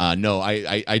center. No,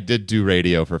 I did do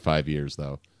radio for 5 years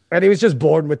though. And he was just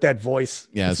bored with that voice.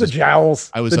 Yeah, it's the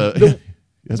jowls. I was the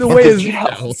way his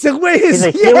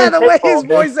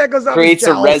voice echoes up creates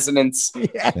a resonance.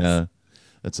 Yes. Yeah,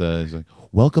 that's he's like,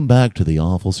 welcome back to the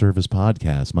Awful Service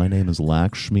Podcast. My name is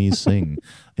Lakshmi Singh,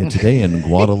 and today in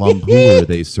Kuala Lumpur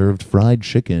they served fried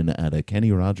chicken at a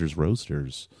Kenny Rogers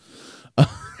Roasters.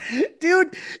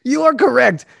 Dude, you are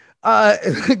correct.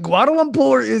 Kuala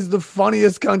Lumpur is the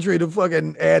funniest country to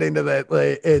fucking add into that.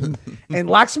 And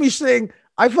Lakshmi Singh,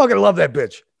 I fucking love that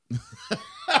bitch.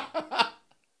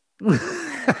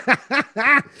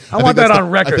 I want that on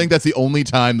record. I think that's the only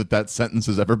time that sentence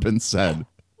has ever been said.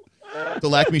 So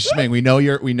Lakshmi Schming, we know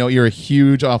you're a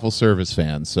huge Awful Service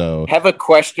fan. So have a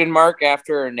question mark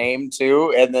after her name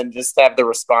too, and then just have the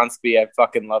response be, "I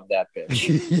fucking love that bitch."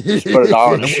 Just put it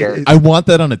all on a shirt. I want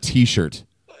that on a T-shirt.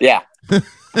 Yeah.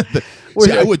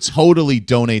 See, I would totally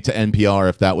donate to NPR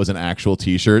if that was an actual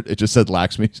T-shirt. It just said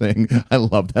Lakshmi saying, "I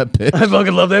love that bitch." I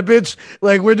fucking love that bitch.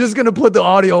 Like, we're just gonna put the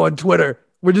audio on Twitter.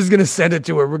 We're just gonna send it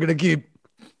to her. We're gonna keep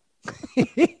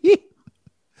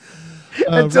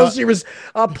until she was.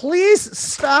 Please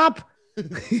stop.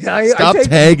 Stop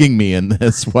tagging me in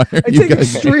this. Why are I you take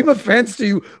guys extreme offense to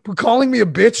you for calling me a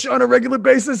bitch on a regular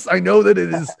basis. I know that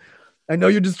it is. I know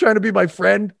you're just trying to be my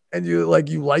friend, and you like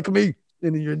me,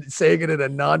 and you're saying it in a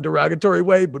non-derogatory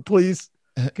way. But please,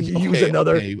 can you use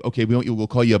another? Okay, we'll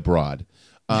call you a broad.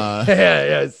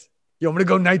 Yes. You want me to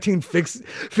go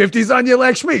 1950s on you,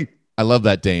 Lakshmi? I love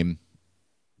that dame.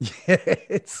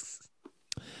 Yes.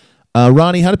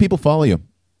 Ronnie, how do people follow you?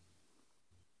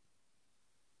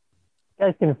 You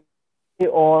guys can see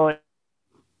on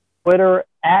Twitter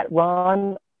at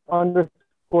Ron_Flam.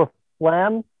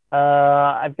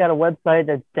 I've got a website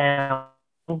that's down,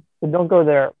 so don't go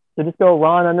there. So just go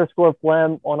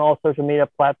Ron_Flem on all social media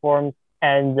platforms,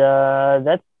 and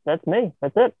that's me.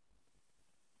 That's it.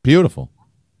 Beautiful.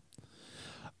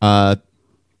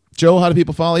 Joe, how do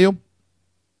people follow you?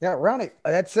 Yeah, Ronnie,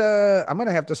 that's I'm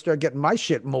gonna have to start getting my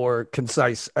shit more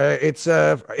concise. It's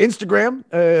Instagram.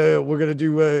 We're gonna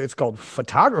do it's called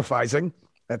photographizing.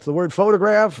 That's the word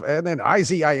photograph, and then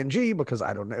IZING, because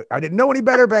I don't know, I didn't know any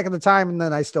better back at the time, and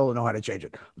then I still don't know how to change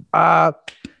it.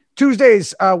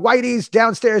 Tuesdays, Whitey's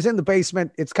downstairs in the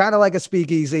basement. It's kind of like a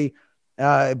speakeasy,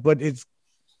 but it's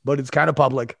kind of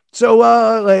public.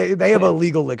 So they have a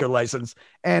legal liquor license,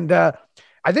 and I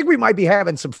think we might be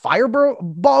having some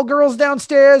fireball girls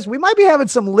downstairs. We might be having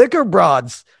some liquor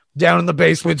broads down in the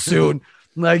basement soon.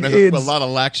 Like a lot of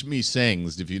Lakshmi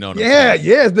sings, if you know what I'm saying.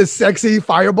 Yeah, the sexy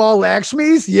fireball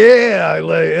Lakshmis. Yeah,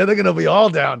 they're gonna be all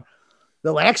down.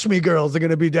 The Lakshmi girls are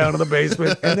gonna be down in the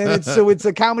basement, and then it's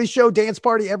a comedy show dance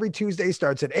party every Tuesday.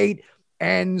 Starts at 8,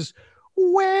 ends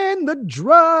when the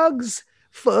drugs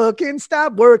fucking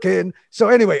stop working. So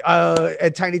anyway,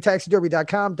 at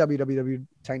tinytaxidermy.com,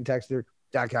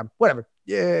 www.tinytaxidermy.com, whatever.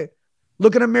 Yeah.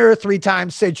 Look in a mirror 3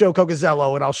 times, say Joe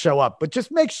Cocazello, and I'll show up. But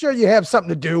just make sure you have something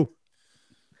to do.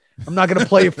 I'm not going to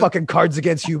play fucking Cards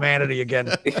Against Humanity again.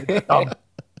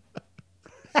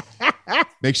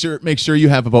 Make sure you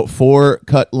have about 4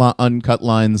 uncut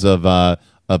lines of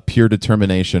pure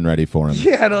determination ready for him.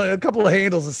 Yeah, a couple of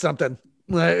handles or something.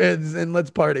 And let's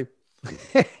party.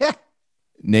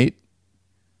 Nate?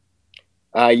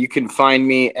 You can find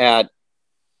me at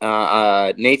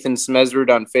Nathan Smezrud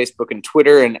on Facebook and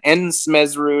Twitter, and N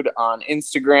Smezrud on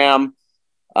Instagram.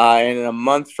 And in a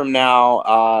month from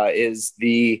now is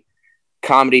the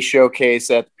comedy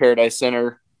showcase at the Paradise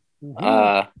Center.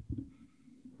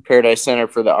 Paradise Center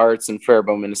for the Arts in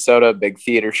Faribault, Minnesota. Big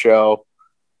theater show.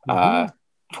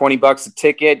 $20 a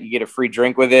ticket. You get a free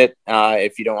drink with it.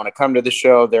 If you don't want to come to the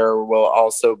show, there will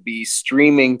also be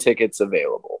streaming tickets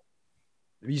available.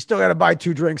 You still got to buy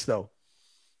 2 drinks though.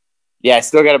 Yeah, I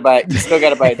still got to buy. You still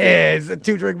got to buy. Yeah, it's a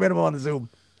 2-drink minimum on the Zoom.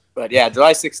 But yeah,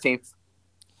 July 16th.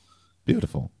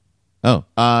 Beautiful. Oh,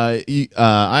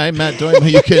 I'm Matt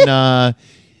Doima.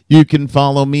 You can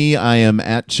follow me. I am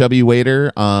at Chubby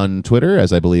Waiter on Twitter,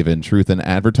 as I believe in Truth and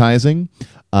Advertising.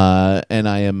 And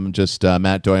I am just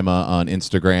Matt Doima on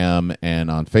Instagram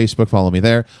and on Facebook. Follow me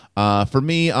there. For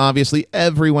me, obviously,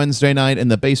 every Wednesday night in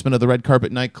the basement of the Red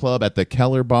Carpet Nightclub at the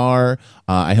Keller Bar,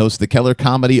 I host the Keller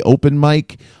Comedy Open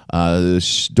Mic.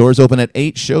 Doors open at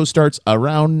 8. Show starts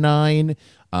around 9.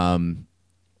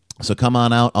 So come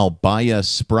on out. I'll buy you a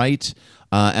Sprite.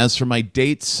 As for my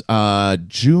dates, July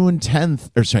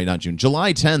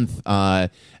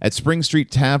 10th, at Spring Street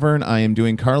Tavern, I am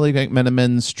doing Carly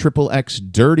McMenamin's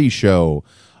XXX Dirty Show.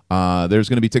 There's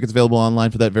going to be tickets available online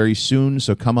for that very soon,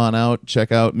 so come on out,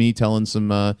 check out me telling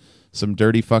some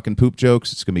dirty fucking poop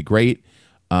jokes. It's going to be great.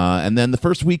 And then the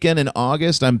first weekend in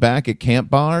August, I'm back at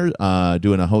Camp Bar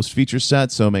doing a host feature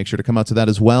set, so make sure to come out to that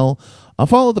as well. I'll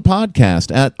follow the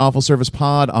podcast at Awful Service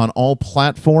Pod on all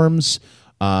platforms.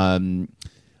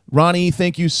 Ronnie,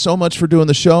 thank you so much for doing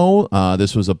the show.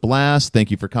 This was a blast.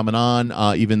 Thank you for coming on,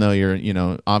 even though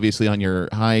you're, obviously on your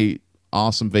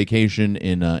awesome vacation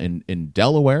in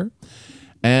Delaware.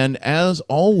 And as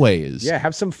always,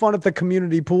 have some fun at the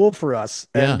community pool for us.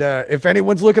 Yeah. And if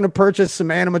anyone's looking to purchase some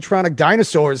animatronic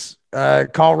dinosaurs,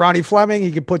 call Ronnie Fleming.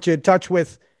 He can put you in touch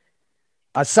with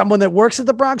someone that works at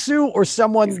the Bronx Zoo or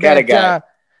someone He's got a guy.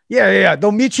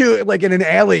 They'll meet you like in an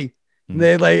alley.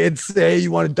 They say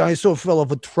you want a dinosaur fill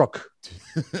of a truck.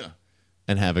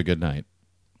 And have a good night.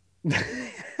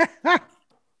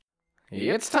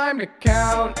 It's time to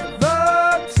count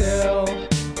the till.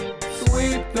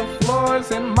 Sweep the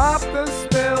floors and mop the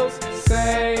spills.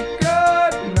 Say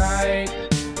good night.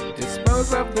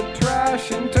 Dispose of the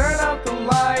trash and turn out the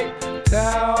light.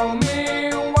 Tell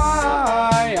me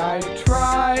why I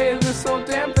try. This whole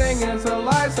damn thing is a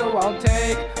lie, so I'll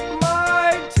take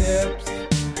my tips.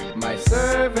 My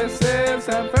services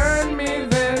have earned me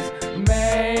this.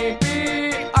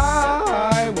 Maybe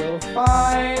I will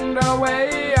find a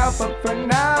way out, but for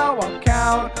now I'll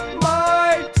count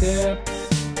my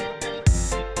tips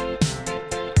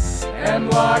and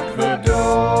lock the